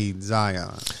trade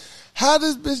Zion. How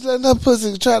this bitch letting her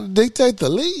pussy try to dictate the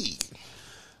league?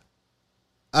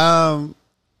 So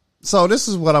this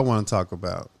is what I want to talk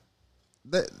about.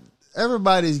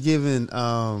 Everybody's giving,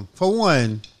 for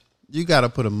one, you got to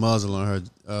put a muzzle on her,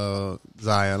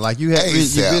 Zion. Like you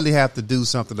really have to do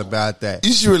something about that.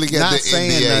 You should really get the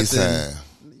NBA sign.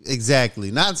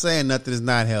 Exactly. Not saying nothing is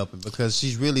not helping because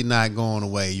she's really not going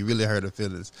away. You really hurt her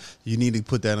feelings. You need to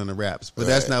put that on the wraps. But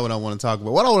that's not what I want to talk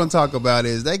about. What I want to talk about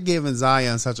is they giving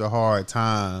Zion such a hard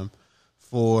time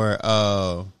for,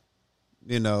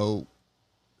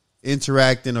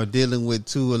 interacting or dealing with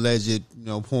two alleged,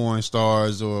 porn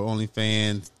stars or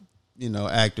OnlyFans,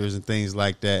 actors and things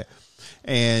like that.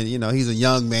 And, he's a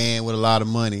young man with a lot of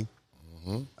money.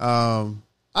 I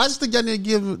just think I need to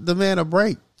give the man a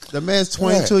break. The man's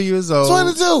 22 years old.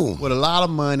 22. With a lot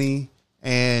of money,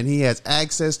 and he has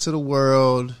access to the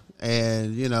world.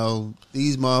 And,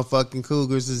 these motherfucking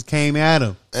cougars just came at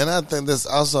him. And I think that's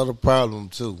also the problem,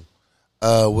 too.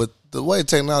 With the way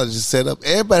technology is set up,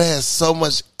 everybody has so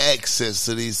much access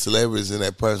to these celebrities in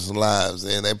their personal lives,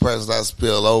 and their personal lives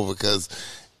spill over because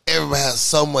everybody has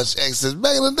so much access.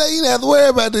 Back in the day, you didn't have to worry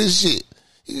about this shit.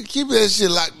 You could keep that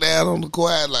shit locked down on the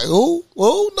quiet like, who?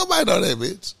 Nobody know that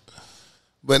bitch.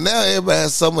 But now everybody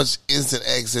has so much instant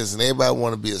access, and everybody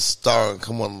want to be a star and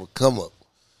come up.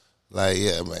 Like,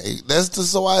 yeah, man. That's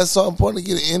just why it's so important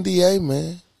to get an NDA,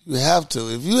 man. You have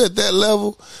to. If you at that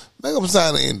level, make them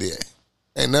sign an NDA.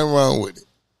 Ain't nothing wrong with it.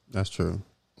 That's true.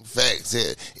 Facts,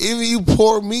 yeah. Even you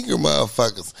poor, meager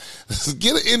motherfuckers,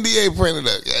 get an NDA printed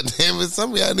up. God damn it,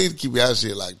 some of y'all need to keep y'all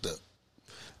shit locked up.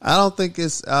 I don't think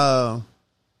it's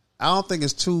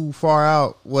too far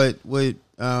out what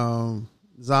Zion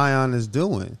is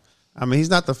doing. I mean, he's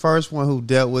not the first one who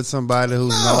dealt with somebody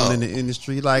who's known in the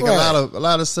industry. Like a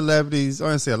lot of celebrities, I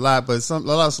don't say a lot, but a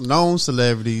lot of known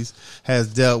celebrities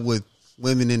has dealt with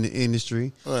women in the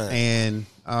industry, and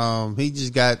I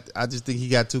just think he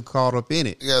got too caught up in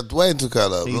it. He got way too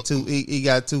caught up. He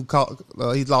got too caught.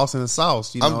 He's lost in the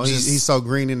sauce. He's so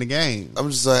green in the game.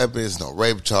 I'm just so happy there's no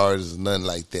rape charges or nothing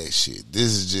like that shit.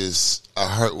 This is just a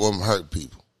hurt woman hurt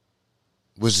people,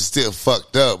 which is still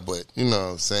fucked up. But you know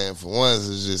what I'm saying. For once,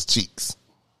 it's just cheeks.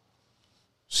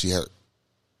 She hurt.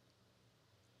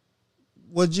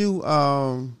 Would you,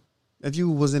 if you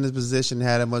was in this position and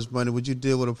had that much money, would you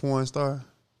deal with a porn star?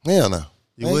 Hell no.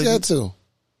 You ain't got to.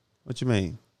 What you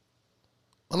mean?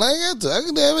 Well, I ain't got to. I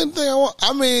can have anything I want.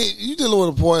 I mean, you dealing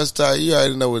with a porn star, you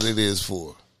already know what it is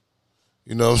for.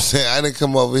 You know what I'm saying? I didn't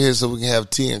come over here so we can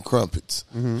have tea and crumpets.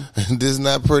 Mm-hmm. This is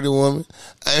not Pretty Woman.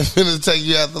 I ain't finna take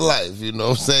you out the life. You know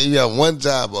what I'm saying? You have one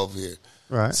job over here.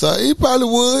 Right. So he probably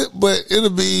would, but it'll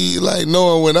be like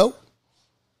no one would know.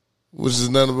 which is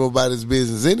none of nobody's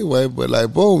business anyway. But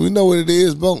like, boom, you know what it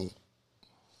is. Boom,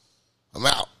 I'm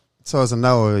out. So it's a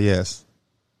no or a yes.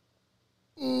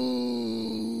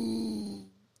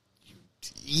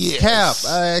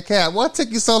 Yes. Cap. What took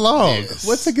you so long? Yes.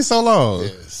 What took you so long?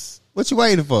 Yes. What you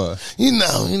waiting for? You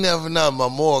know, you never know. My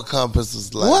moral compass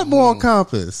was like, What moral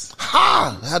compass?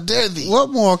 Ha! How dare thee? What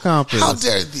moral compass? How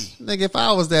dare thee? Nigga,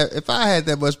 if I had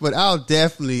that much, but I would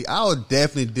definitely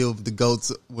deal with the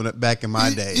goats back in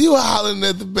my day. You were hollering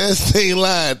at the best thing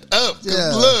lined up.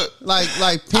 Yeah. Look, like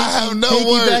Pinky, I have no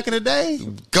Pinky word. back in the day.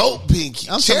 Goat Pinky,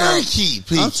 Cherokee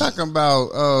Pinky. I'm talking about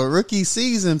rookie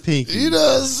season Pinky. You know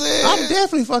what I'm saying? I'm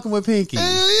definitely fucking with Pinky.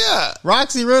 Hell yeah.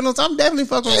 Roxy Reynolds, I'm definitely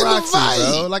fucking with Ain't Roxy,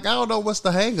 nobody. bro. Like, I don't know what's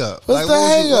the hang up. What's the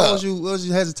hang up? What was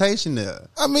your hesitation there?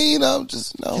 I mean, I'm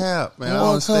just, Cap, man. I moral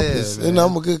don't understand, compass. man. You know,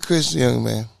 I'm a good Christian young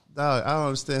man. Dog, I don't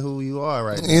understand who you are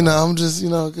right now. You know, I'm just, a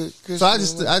good Christian. So I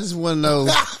just want to know,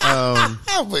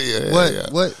 But yeah,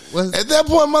 what at that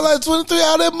point in my life, 23,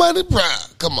 all that money,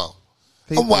 bruh, come on.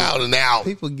 I'm wilding out.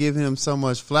 People give him so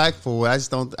much flack for it. I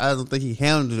don't think he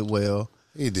handled it well.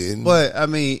 He didn't. But I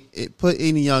mean, it put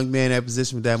any young man in that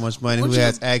position with that much money who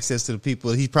has access to the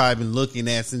people he's probably been looking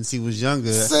at since he was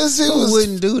younger. Since he who was,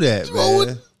 wouldn't do that, who man? would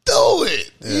do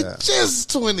it? Yeah. He just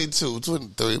 22,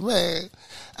 23, man.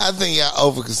 I think y'all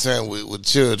over concerned with what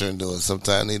children doing.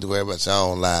 Sometimes you need to worry about your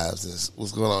own lives and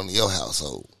what's going on in your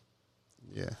household.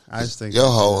 Yeah, I just think your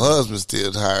whole husband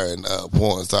still hiring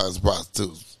porn stars and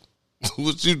prostitutes.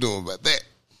 What you doing about that?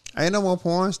 Ain't no more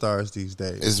porn stars these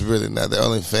days. It's really not. They're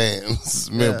only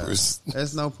fans, members.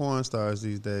 There's no porn stars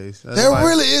these days. There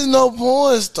really is no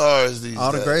porn stars these days.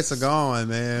 All the greats are gone,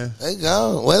 man. They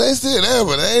gone. Well, they still there,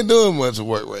 but they ain't doing much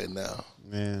work right now.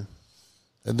 Man.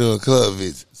 They're doing club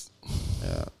visits.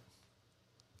 Yeah.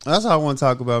 That's all I want to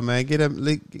talk about, man.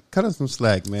 Cut him some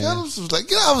slack, man. Cut him some slack.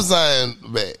 Get off of Zion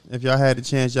back. If y'all had the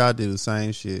chance, y'all do the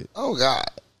same shit. Oh, God.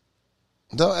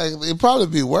 It'd probably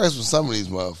be worse with some of these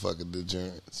motherfucking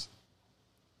degenerates.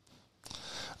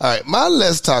 All right,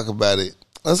 let's talk about it.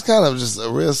 It's kind of just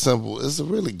a real simple, it's a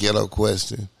really ghetto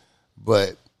question.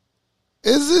 But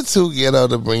is it too ghetto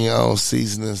to bring your own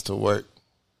seasonings to work?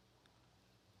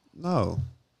 No.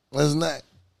 It's not.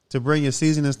 To bring your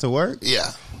seasonings to work?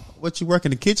 Yeah. What, you work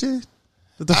in the kitchen?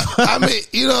 I mean,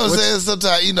 you know what I'm saying?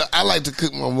 Sometimes, I like to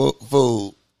cook my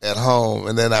food at home,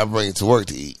 and then I bring it to work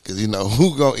to eat. Because,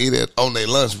 who going to eat it on their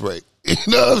lunch break? You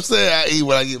know what I'm saying? I eat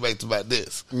when I get back to my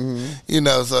desk. Mm-hmm.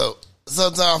 So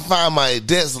sometimes I find my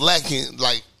desk lacking,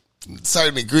 like,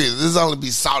 certain ingredients. There's only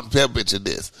be salt and pepper at your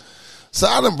desk. So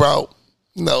I done brought,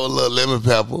 a little lemon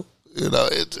pepper.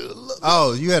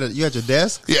 Oh, you had your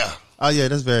desk? Yeah. Oh, yeah,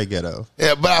 that's very ghetto.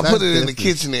 Yeah, but I put it in the different.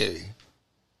 kitchen area.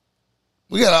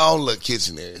 We got our own little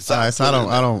kitchen area. So all right, so I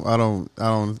don't.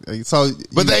 So,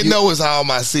 but they know it's all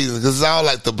my seasons because it's all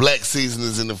like the black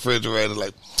seasonings in the refrigerator.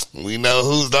 Like, we know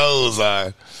whose those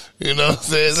are. You know what I'm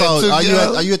saying? So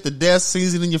are you at the desk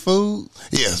seasoning your food?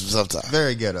 Yes, sometimes.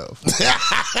 Very ghetto.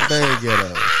 Very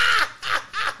ghetto.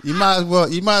 You might as well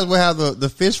have the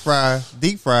fish fry,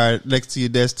 deep fried next to your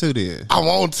desk too. Then I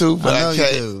want to, but I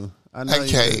can't. You do. I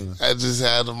can't. I just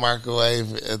have the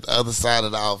microwave at the other side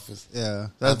of the office. Yeah,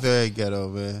 that's very ghetto,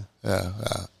 man. Yeah.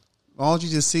 Why don't you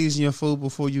just season your food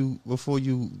before you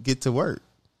get to work?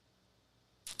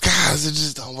 Guys, it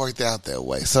just don't work out that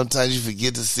way. Sometimes you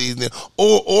forget to season it,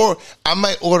 or I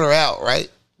might order out, right?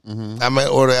 Mm-hmm. I might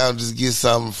order out and just get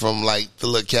something from like the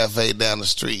little cafe down the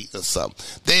street or something.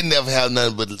 They never have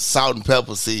nothing but salt and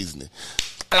pepper seasoning.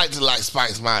 I like to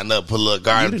spice mine up, put a little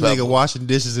garlic pepper. You the nigga washing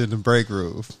dishes in the break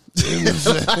room.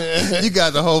 You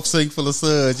got the whole sink full of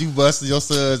suds. You busting your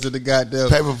suds in the goddamn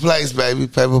paper plates, baby.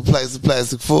 Paper plates and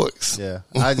plastic forks. Yeah,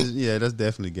 that's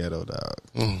definitely ghetto, dog.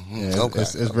 Mm-hmm. Yeah, okay,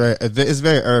 it's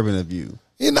very urban of you.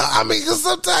 Because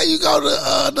sometimes you go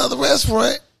to another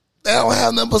restaurant, they don't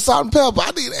have nothing but salt and pepper.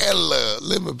 I need to add a little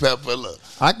lemon pepper. Look.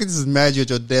 I can just imagine you at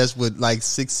your desk with like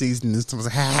 6 seasonings.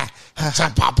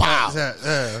 Chop, pop, pop.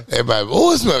 Everybody,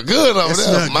 it smells good over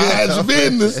there. Mind your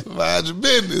business. Mind your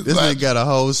business. This nigga got a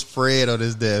whole spread on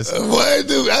his desk. Boy,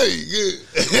 dude, I ain't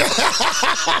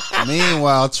good.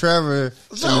 Meanwhile, Trevor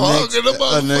in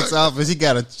the next office, he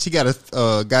got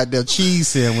a goddamn cheese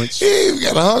sandwich. He even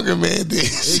got a Hunger Man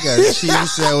dish. He got a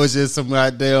cheese sandwich and some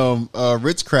goddamn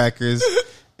Ritz crackers,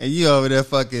 and you over there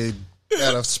fucking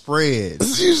got a spread. You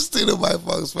should see the white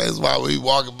folks' face while we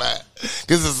walking by,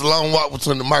 because it's a long walk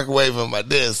between the microwave and my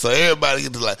desk. So everybody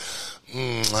get to like,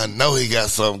 I know he got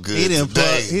something good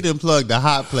today. He didn't plug the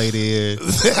hot plate in to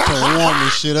warm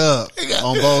this shit up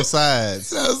on both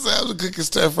sides. You know what I'm saying? I'm cooking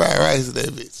stir fried rice in that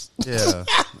bitch. Yeah.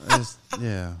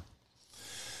 Yeah.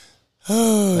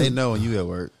 They know when you at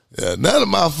work. Yeah, none of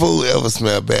my food ever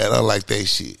smell bad. I like that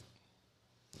shit.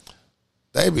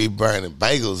 They be burning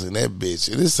bagels in that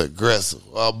bitch, and it's aggressive.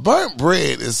 Burnt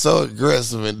bread is so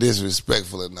aggressive and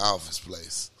disrespectful in the office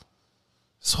place.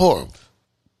 It's horrible.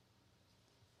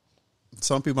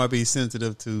 Some people might be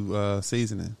sensitive to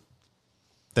seasoning.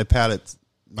 Their palates.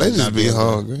 They just be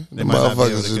hungry. The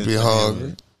motherfuckers just be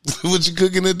hungry. What you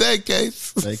cooking in that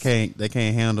case? They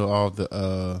can't handle all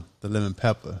the lemon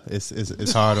pepper.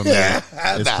 It's hard on their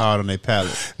hard on their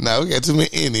palate. No, we got too many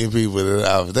Indian people in the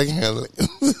office. They can handle it.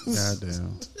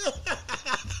 Goddamn.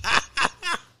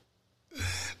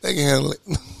 They can handle it.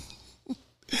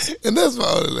 And that's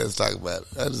why let's talk about it.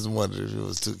 I just wondered if it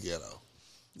was too ghetto.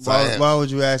 So why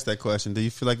would you ask that question? Do you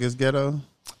feel like it's ghetto?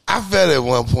 I felt at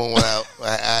one point when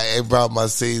I brought my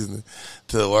seasoning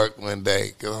to work one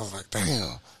day because I was like,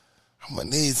 damn, I'm going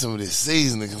to need some of this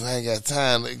seasoning because I ain't got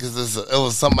time because it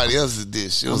was somebody else's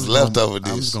dish. It was leftover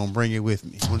dish. I'm just going to bring it with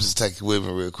me. I'm just take it with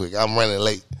me real quick. I'm running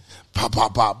late. Pop,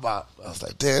 pop, pop, pop. I was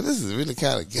like, damn, this is really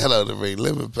kind of ghetto to bring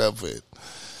lemon pepper and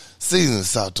seasoning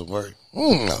salt to work.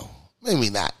 No, maybe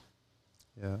not.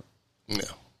 Yeah. No.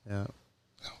 Yeah.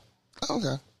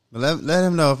 Okay. But let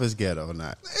him know if it's ghetto or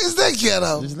not. Is that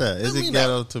ghetto? Is it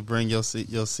ghetto to bring your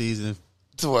seasoning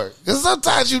to work? Because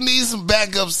sometimes you need some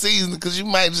backup seasoning because you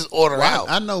might just order out.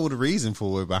 I know the reason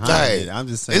for it behind it. I'm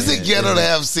just saying. Is it ghetto to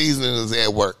have seasonings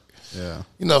at work? Yeah.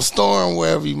 You know, store them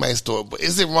wherever you may store it. But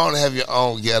is it wrong to have your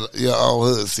own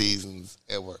hood seasons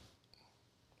at work?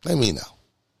 Let me know.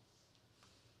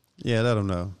 Yeah, let them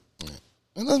know.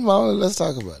 And that's my only. Let's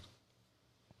talk about it.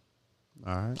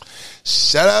 All right.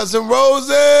 Shout outs and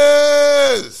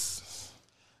roses.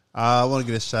 I want to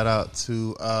give a shout out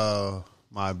to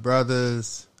my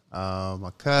brothers,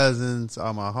 my cousins,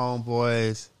 all my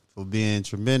homeboys for being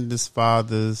tremendous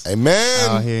fathers. Amen.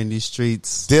 Out here in these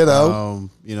streets. Ditto.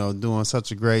 Doing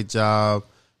such a great job,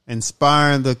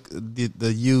 inspiring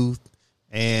the youth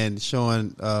and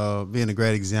showing, being a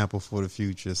great example for the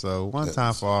future. So one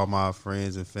time for all my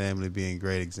friends and family being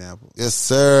great examples. Yes,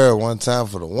 sir. One time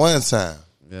for the one time.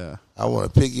 Yeah. I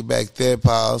want to piggyback that,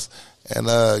 pause, and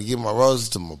give my roses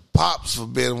to my pops for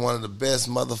being one of the best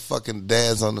motherfucking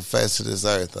dads on the face of this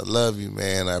earth. I love you,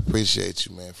 man. I appreciate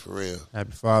you, man, for real.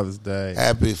 Happy Father's Day.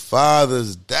 Happy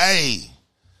Father's Day.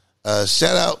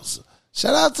 Shout out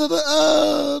to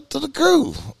the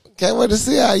crew. Can't wait to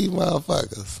see how you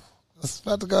motherfuckers. It's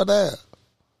about to go down.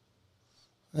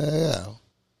 Yeah.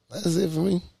 That's it for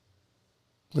me.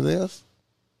 Anything else?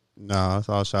 No, that's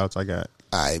all shout outs I got.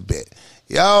 I bet.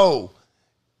 Yo,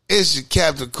 it's your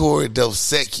Captain Corey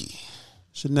Dosecki.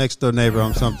 It's your next door neighbor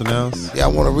on something else.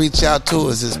 Y'all want to reach out to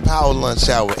us? It's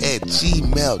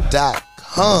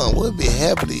powerlunchhour@gmail.com. We'll be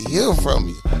happy to hear from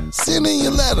you. Send in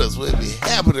your letters. We'll be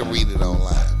happy to read it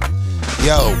online.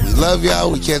 Yo, we love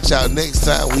y'all. We catch y'all next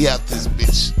time. We out this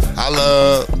bitch.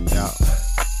 Holla. Y'all.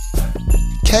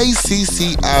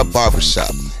 KCCI Barbershop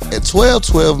at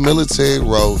 1212 Military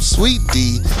Road, Suite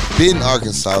D, Benton,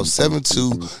 Arkansas,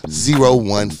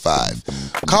 72015.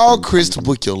 Call Chris to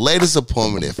book your latest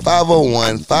appointment at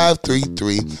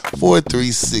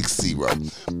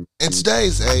 501-533-4360. In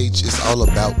today's age, it's all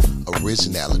about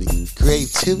originality,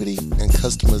 creativity, and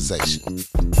customization.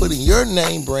 Putting your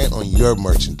name brand on your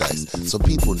merchandise so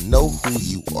people know who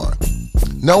you are.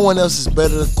 No one else is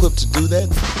better equipped to do that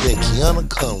than Kiana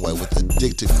Conway with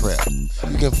Addicted Craft.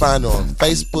 You can find her on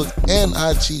Facebook and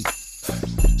IG.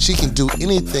 She can do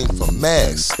anything from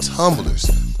masks, tumblers,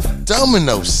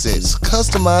 domino sets,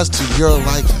 customized to your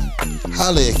liking.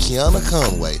 Holla at Kiana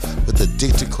Conway with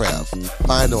Addicted Craft.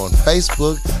 Find her on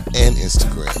Facebook and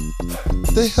Instagram.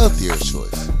 The healthier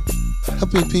choice.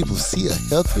 Helping people see a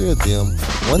healthier them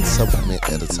one supplement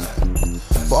at a time.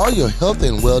 For all your health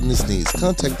and wellness needs,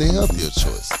 contact The Healthier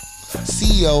Choice.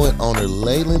 CEO and owner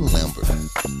Leyland Lambert.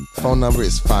 Phone number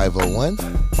is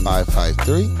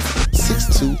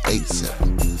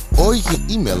 501-553-6287. Or you can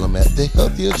email them at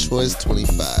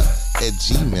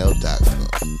thehealthierchoice25@gmail.com.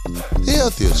 The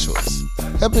Healthier Choice.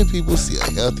 Helping people see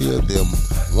a healthier them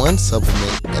one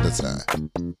supplement at a time.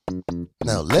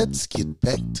 Now let's get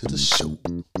back to the show.